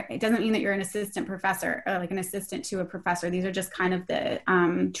are, it doesn't mean that you're an assistant professor or like an assistant to a professor. These are just kind of the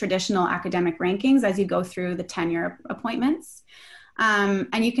traditional academic rankings as you go through the tenure appointments.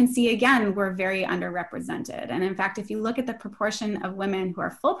 And you can see, again, we're very underrepresented. And in fact, if you look at the proportion of women who are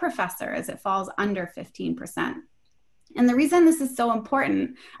full professors, it falls under 15%. And the reason this is so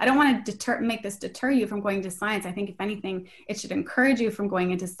important, I don't want to make this deter you from going to science. I think if anything, it should encourage you from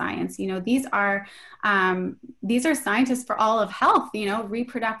going into science. You know, these are scientists for all of health, you know,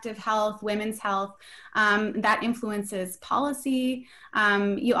 reproductive health, women's health, that influences policy.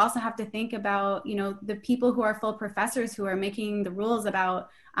 You also have to think about, you know, the people who are full professors who are making the rules about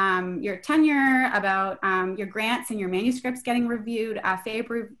your tenure, about your grants and your manuscripts getting reviewed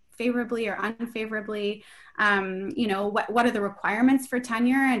favorably or unfavorably. You know, what are the requirements for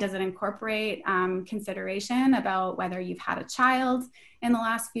tenure, and does it incorporate consideration about whether you've had a child in the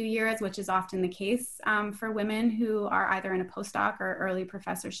last few years, which is often the case for women who are either in a postdoc or early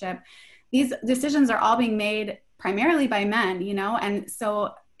professorship. These decisions are all being made primarily by men, you know, and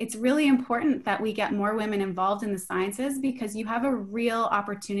so it's really important that we get more women involved in the sciences, because you have a real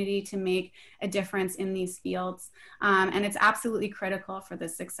opportunity to make a difference in these fields. And it's absolutely critical for the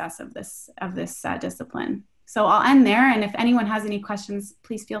success of this discipline. So I'll end there. And if anyone has any questions,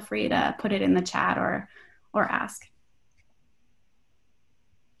 please feel free to put it in the chat or ask.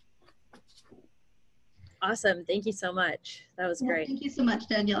 Awesome. Thank you so much. That was great. Thank you so much,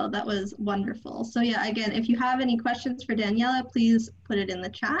 Daniela. That was wonderful. So yeah, again, if you have any questions for Daniela, please put it in the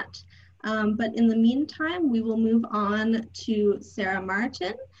chat. But in the meantime, we will move on to Sarah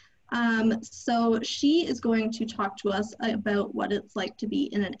Maritan. So she is going to talk to us about what it's like to be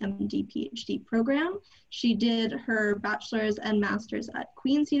in an MD PhD program. She did her bachelor's and master's at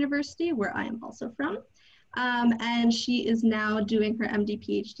Queen's University, where I am also from. And she is now doing her MD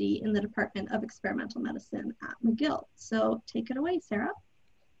PhD in the Department of Experimental Medicine at McGill. So take it away, Sarah.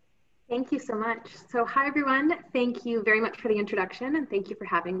 Thank you so much. So hi, everyone. Thank you very much for the introduction and thank you for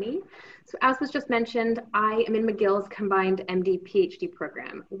having me. So as was just mentioned, I am in McGill's combined MD PhD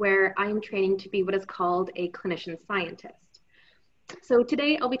program, where I am training to be what is called a clinician scientist. So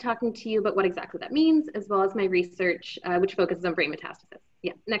today I'll be talking to you about what exactly that means, as well as my research, which focuses on brain metastasis.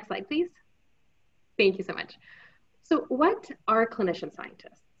 Yeah, next slide, please. Thank you so much. So what are clinician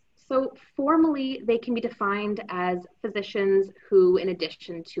scientists? So formally, they can be defined as physicians who, in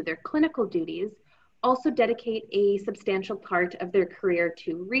addition to their clinical duties, also dedicate a substantial part of their career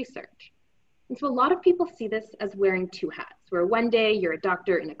to research. And so a lot of people see this as wearing two hats, where one day you're a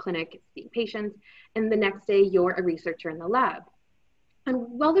doctor in a clinic seeing patients, and the next day you're a researcher in the lab. And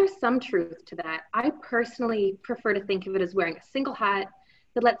while there's some truth to that, I personally prefer to think of it as wearing a single hat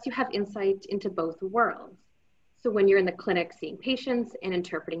that lets you have insight into both worlds. So when you're in the clinic seeing patients and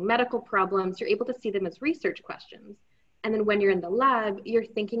interpreting medical problems, you're able to see them as research questions. And then when you're in the lab, you're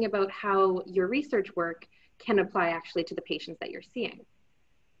thinking about how your research work can apply actually to the patients that you're seeing.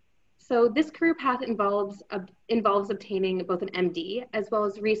 So this career path involves obtaining both an MD as well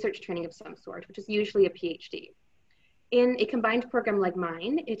as research training of some sort, which is usually a PhD. In a combined program like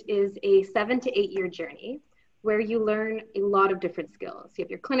mine, it is a 7 to 8 year journey where you learn a lot of different skills. You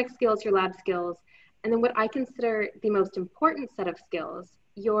have your clinic skills, your lab skills, and then what I consider the most important set of skills,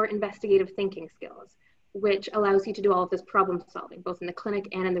 your investigative thinking skills, which allows you to do all of this problem solving, both in the clinic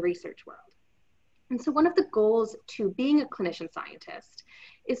and in the research world. And so one of the goals to being a clinician scientist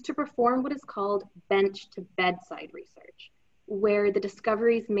is to perform what is called bench to bedside research, where the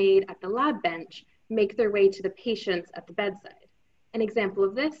discoveries made at the lab bench make their way to the patients at the bedside. An example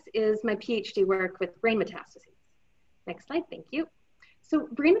of this is my PhD work with brain metastases. Next slide, thank you. So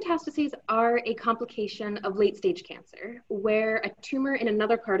brain metastases are a complication of late-stage cancer where a tumor in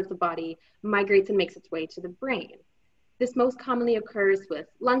another part of the body migrates and makes its way to the brain. This most commonly occurs with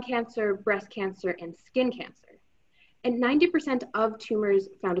lung cancer, breast cancer, and skin cancer. And 90% of tumors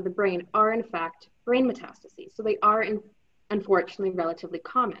found in the brain are in fact brain metastases. So they are unfortunately relatively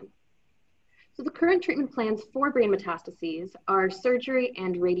common. So the current treatment plans for brain metastases are surgery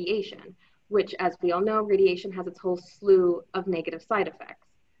and radiation, which, as we all know, radiation has its whole slew of negative side effects.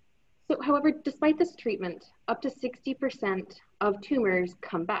 So, however, despite this treatment, up to 60% of tumors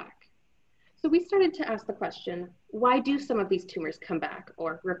come back. So we started to ask the question, why do some of these tumors come back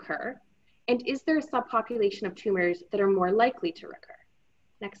or recur? And is there a subpopulation of tumors that are more likely to recur?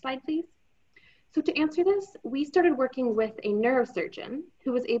 Next slide, please. So to answer this, we started working with a neurosurgeon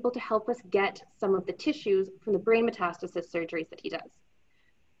who was able to help us get some of the tissues from the brain metastasis surgeries that he does.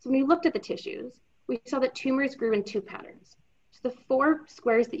 So when we looked at the tissues, we saw that tumors grew in two patterns. So the 4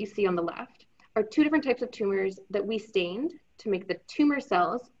 squares that you see on the left are 2 different types of tumors that we stained to make the tumor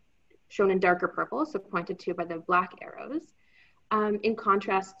cells, shown in darker purple, so pointed to by the black arrows, in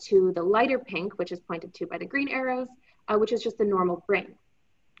contrast to the lighter pink, which is pointed to by the green arrows, which is just the normal brain.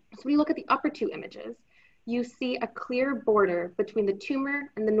 So when you look at the upper 2 images, you see a clear border between the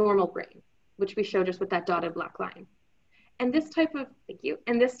tumor and the normal brain, which we show just with that dotted black line. And this type of, thank you,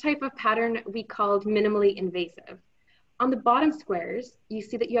 and this type of pattern we called minimally invasive. On the bottom squares, you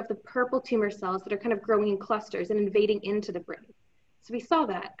see that you have the purple tumor cells that are kind of growing in clusters and invading into the brain. So we saw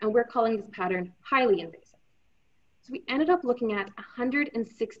that, and we're calling this pattern highly invasive. So we ended up looking at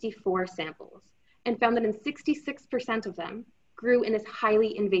 164 samples and found that in 66% of them grew in this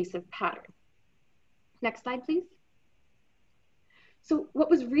highly invasive pattern. Next slide, please. So what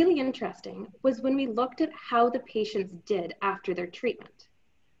was really interesting was when we looked at how the patients did after their treatment.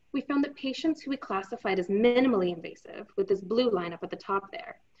 We found that patients who we classified as minimally invasive, with this blue line up at the top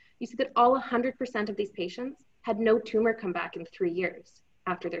there, you see that all 100% of these patients had no tumor come back in 3 years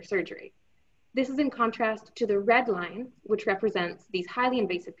after their surgery. This is in contrast to the red line, which represents these highly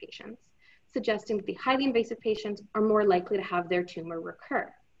invasive patients, suggesting that the highly invasive patients are more likely to have their tumor recur.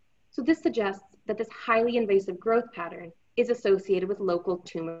 So this suggests that this highly invasive growth pattern is associated with local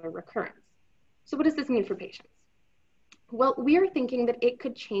tumor recurrence. So what does this mean for patients? Well, we are thinking that it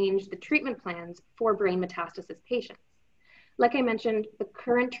could change the treatment plans for brain metastasis patients. Like I mentioned, the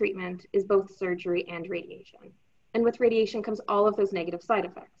current treatment is both surgery and radiation. And with radiation comes all of those negative side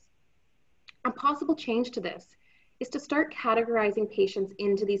effects. A possible change to this is to start categorizing patients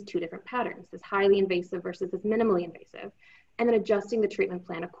into these 2 different patterns, this highly invasive versus this minimally invasive, and then adjusting the treatment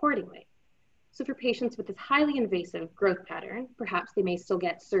plan accordingly. So for patients with this highly invasive growth pattern, perhaps they may still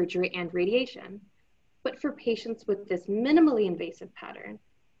get surgery and radiation. But for patients with this minimally invasive pattern,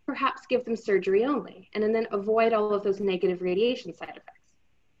 perhaps give them surgery only, and then avoid all of those negative radiation side effects.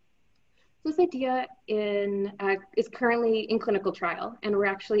 So this idea is currently in clinical trial, and we're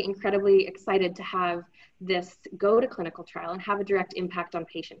actually incredibly excited to have this go to clinical trial and have a direct impact on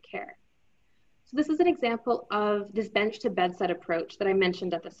patient care. So this is an example of this bench to bedside approach that I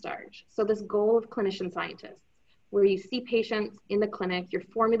mentioned at the start. So this goal of clinician scientists, where you see patients in the clinic, you're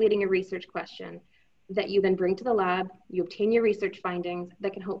formulating a research question that you then bring to the lab, you obtain your research findings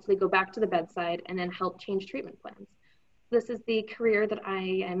that can hopefully go back to the bedside and then help change treatment plans. This is the career that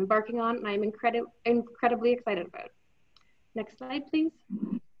I am embarking on, and I'm incredibly excited about. Next slide, please.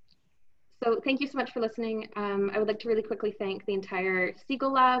 So thank you so much for listening. I would like to really quickly thank the entire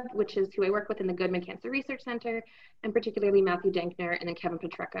Siegel Lab, which is who I work with in the Goodman Cancer Research Centre, and particularly Matthew Denkner and then Kevin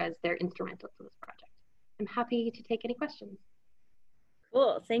Petreka, as they're instrumental to this project. I'm happy to take any questions.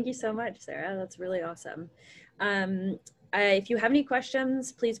 Cool. Thank you so much, Sarah. That's really awesome. If you have any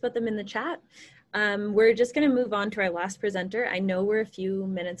questions, please put them in the chat. We're just going to move on to our last presenter. I know we're a few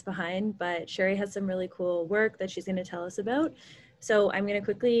minutes behind, but Sheri has some really cool work that she's going to tell us about. So I'm going to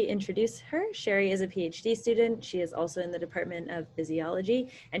quickly introduce her. Sheri is a PhD student. She is also in the Department of Physiology,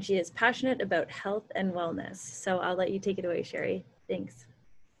 and she is passionate about health and wellness. So I'll let you take it away, Sheri. Thanks.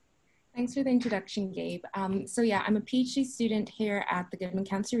 Thanks for the introduction, Gabe. So yeah, I'm a PhD student here at the Goodman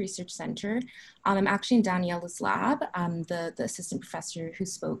Cancer Research Centre. I'm actually in Daniela's lab. I'm the assistant professor who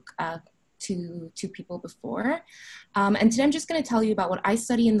spoke to two people before. And today I'm just going to tell you about what I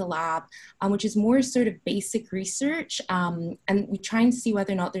study in the lab, which is more sort of basic research. And we try and see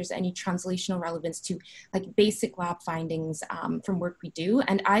whether or not there's any translational relevance to like basic lab findings from work we do.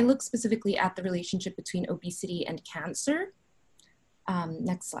 And I look specifically at the relationship between obesity and cancer.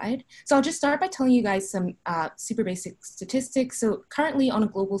 Next slide. So I'll just start by telling you guys some super basic statistics. So currently on a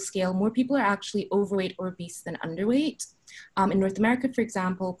global scale, more people are actually overweight or obese than underweight. In North America, for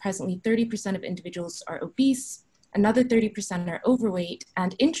example, presently 30% of individuals are obese, another 30% are overweight,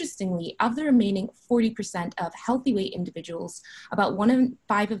 and interestingly, of the remaining 40% of healthy weight individuals, about 1 in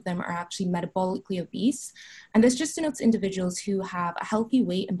 5 of them are actually metabolically obese. And this just denotes individuals who have a healthy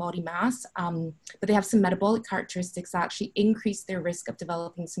weight and body mass, but they have some metabolic characteristics that actually increase their risk of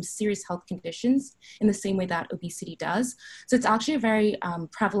developing some serious health conditions in the same way that obesity does. So it's actually a very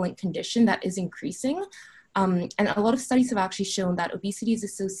prevalent condition that is increasing. And a lot of studies have actually shown that obesity is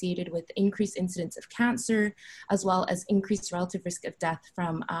associated with increased incidence of cancer, as well as increased relative risk of death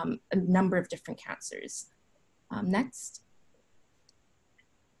from a number of different cancers. Next.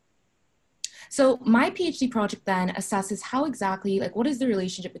 So my PhD project then assesses how exactly, like what is the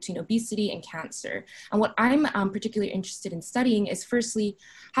relationship between obesity and cancer? And what I'm particularly interested in studying is firstly,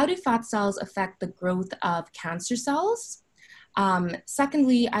 how do fat cells affect the growth of cancer cells?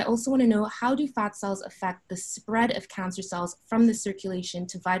 Secondly, I also want to know, how do fat cells affect the spread of cancer cells from the circulation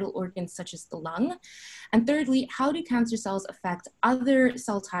to vital organs such as the lung? And thirdly, how do cancer cells affect other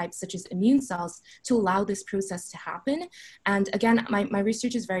cell types such as immune cells to allow this process to happen? And again, my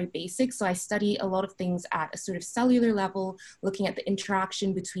research is very basic, so I study a lot of things at a sort of cellular level, looking at the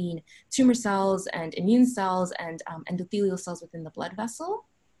interaction between tumor cells and immune cells and endothelial cells within the blood vessel.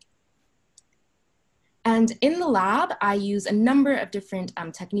 And in the lab, I use a number of different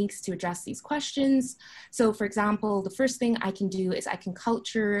techniques to address these questions. So for example, the first thing I can do is I can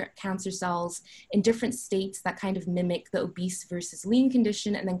culture cancer cells in different states that kind of mimic the obese versus lean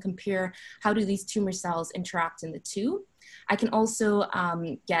condition, and then compare how do these tumor cells interact in the two. I can also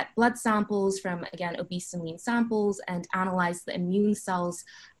get blood samples from, again, obese and lean samples and analyze the immune cells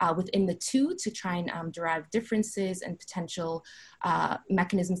within the two to try and derive differences and potential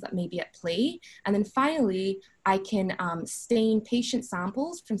mechanisms that may be at play. And then finally, I can stain patient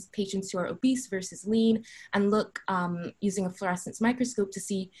samples from patients who are obese versus lean and look using a fluorescence microscope to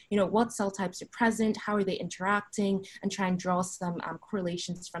see, what cell types are present, how are they interacting, and try and draw some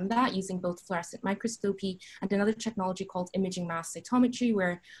correlations from that using both fluorescent microscopy and another technology called imaging mass cytometry,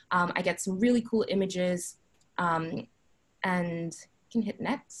 where I get some really cool images and can hit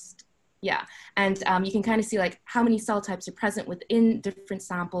next. Yeah, and you can kind of see like how many cell types are present within different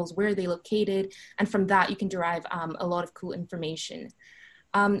samples, where are they located, and from that you can derive a lot of cool information.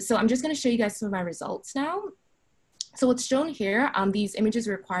 So I'm just going to show you guys some of my results now. So what's shown here, these images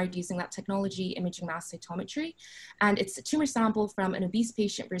were acquired using that technology, imaging mass cytometry, and it's a tumor sample from an obese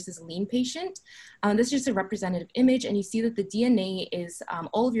patient versus a lean patient. This is just a representative image, and you see that the DNA is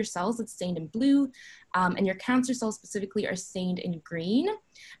all of your cells that's stained in blue, and your cancer cells specifically are stained in green.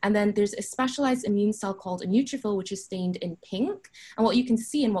 And then there's a specialized immune cell called a neutrophil, which is stained in pink. And what you can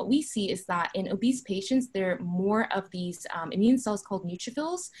see and what we see is that in obese patients, there are more of these immune cells called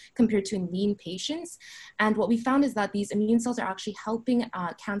neutrophils compared to in lean patients. And what we found is that these immune cells are actually helping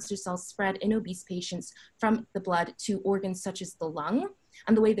cancer cells spread in obese patients from the blood to organs such as the lung.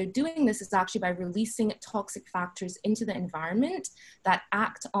 And the way they're doing this is actually by releasing toxic factors into the environment that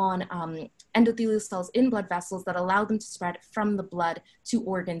act on endothelial cells in blood vessels that allow them to spread from the blood to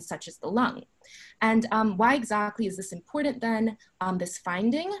organs such as the lung. And why exactly is this important then, this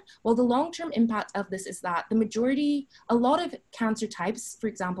finding? Well, the long-term impact of this is that a lot of cancer types, for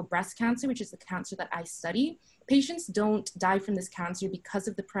example, breast cancer, which is the cancer that I study, patients don't die from this cancer because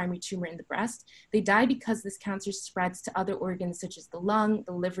of the primary tumor in the breast. They die because this cancer spreads to other organs such as the lung,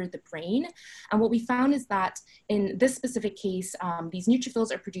 the liver, the brain. And what we found is that in this specific case, these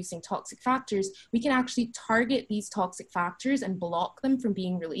neutrophils are producing toxic factors. We can actually target these toxic factors and block them from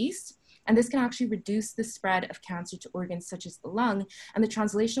being released. And this can actually reduce the spread of cancer to organs such as the lung. And the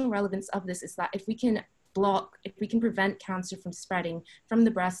translational relevance of this is that if we can prevent cancer from spreading from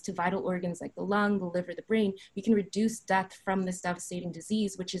the breast to vital organs like the lung, the liver, the brain, we can reduce death from this devastating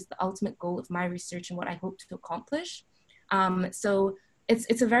disease, which is the ultimate goal of my research and what I hope to accomplish. So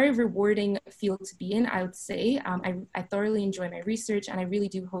it's a very rewarding field to be in, I would say. I thoroughly enjoy my research, and I really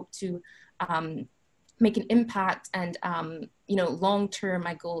do hope to make an impact. And long term,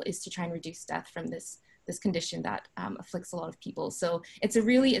 my goal is to try and reduce death from this condition that afflicts a lot of people. So it's a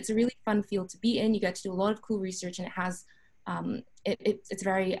really fun field to be in. You get to do a lot of cool research, and it has it's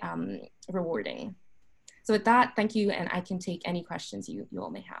very rewarding. So with that, thank you, and I can take any questions you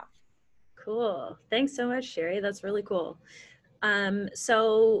all may have. Cool. Thanks so much, Sheri. That's really cool.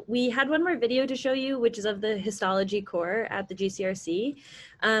 So we had one more video to show you, which is of the histology core at the GCRC,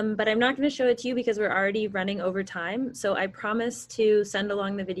 but I'm not going to show it to you because we're already running over time. So I promise to send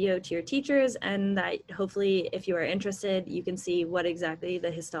along the video to your teachers, and that hopefully if you are interested, you can see what exactly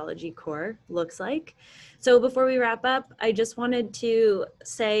the histology core looks like. So before we wrap up, I just wanted to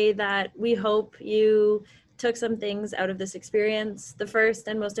say that we hope you took some things out of this experience. The first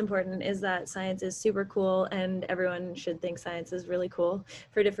and most important is that science is super cool, and everyone should think science is really cool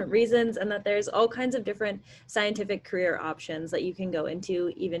for different reasons, and that there's all kinds of different scientific career options that you can go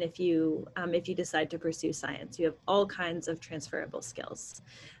into, even if you decide to pursue science. You have all kinds of transferable skills.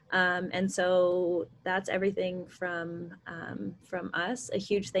 And so that's everything from us. A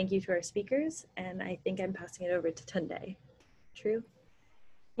huge thank you to our speakers, and I think I'm passing it over to Tunde. True?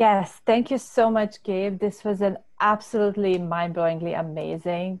 Yes, thank you so much, Gabe. This was an absolutely mind-blowingly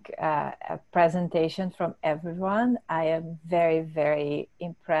amazing presentation from everyone. I am very, very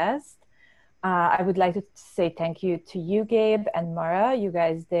impressed. I would like to say thank you to you, Gabe and Mara. You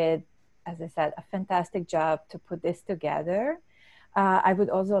guys did, as I said, a fantastic job to put this together. I would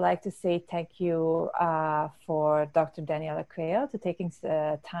also like to say thank you for Dr. Daniela Quail to taking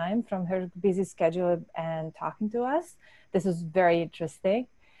time from her busy schedule and talking to us. This was very interesting.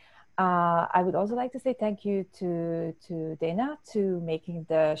 I would also like to say thank you to Dana to making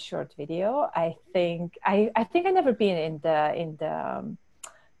the short video. I think I never been in the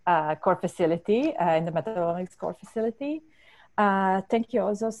core facility, in the metabolomics core facility. Thank you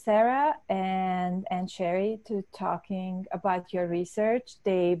also, Sarah and Sheri, to talking about your research.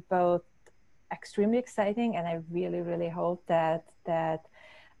 They both extremely exciting, and I really, really hope that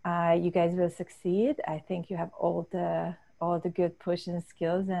you guys will succeed. I think you have all the good push and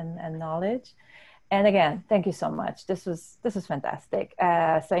skills and knowledge. And again, thank you so much. This was fantastic.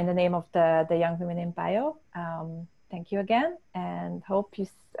 So in the name of the Young Women in Bio, thank you again, and hope you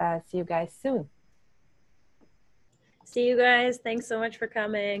see you guys soon. See you guys. Thanks so much for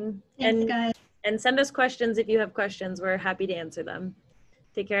coming. Thanks, guys. And send us questions if you have questions. We're happy to answer them.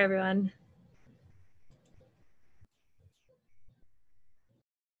 Take care, everyone.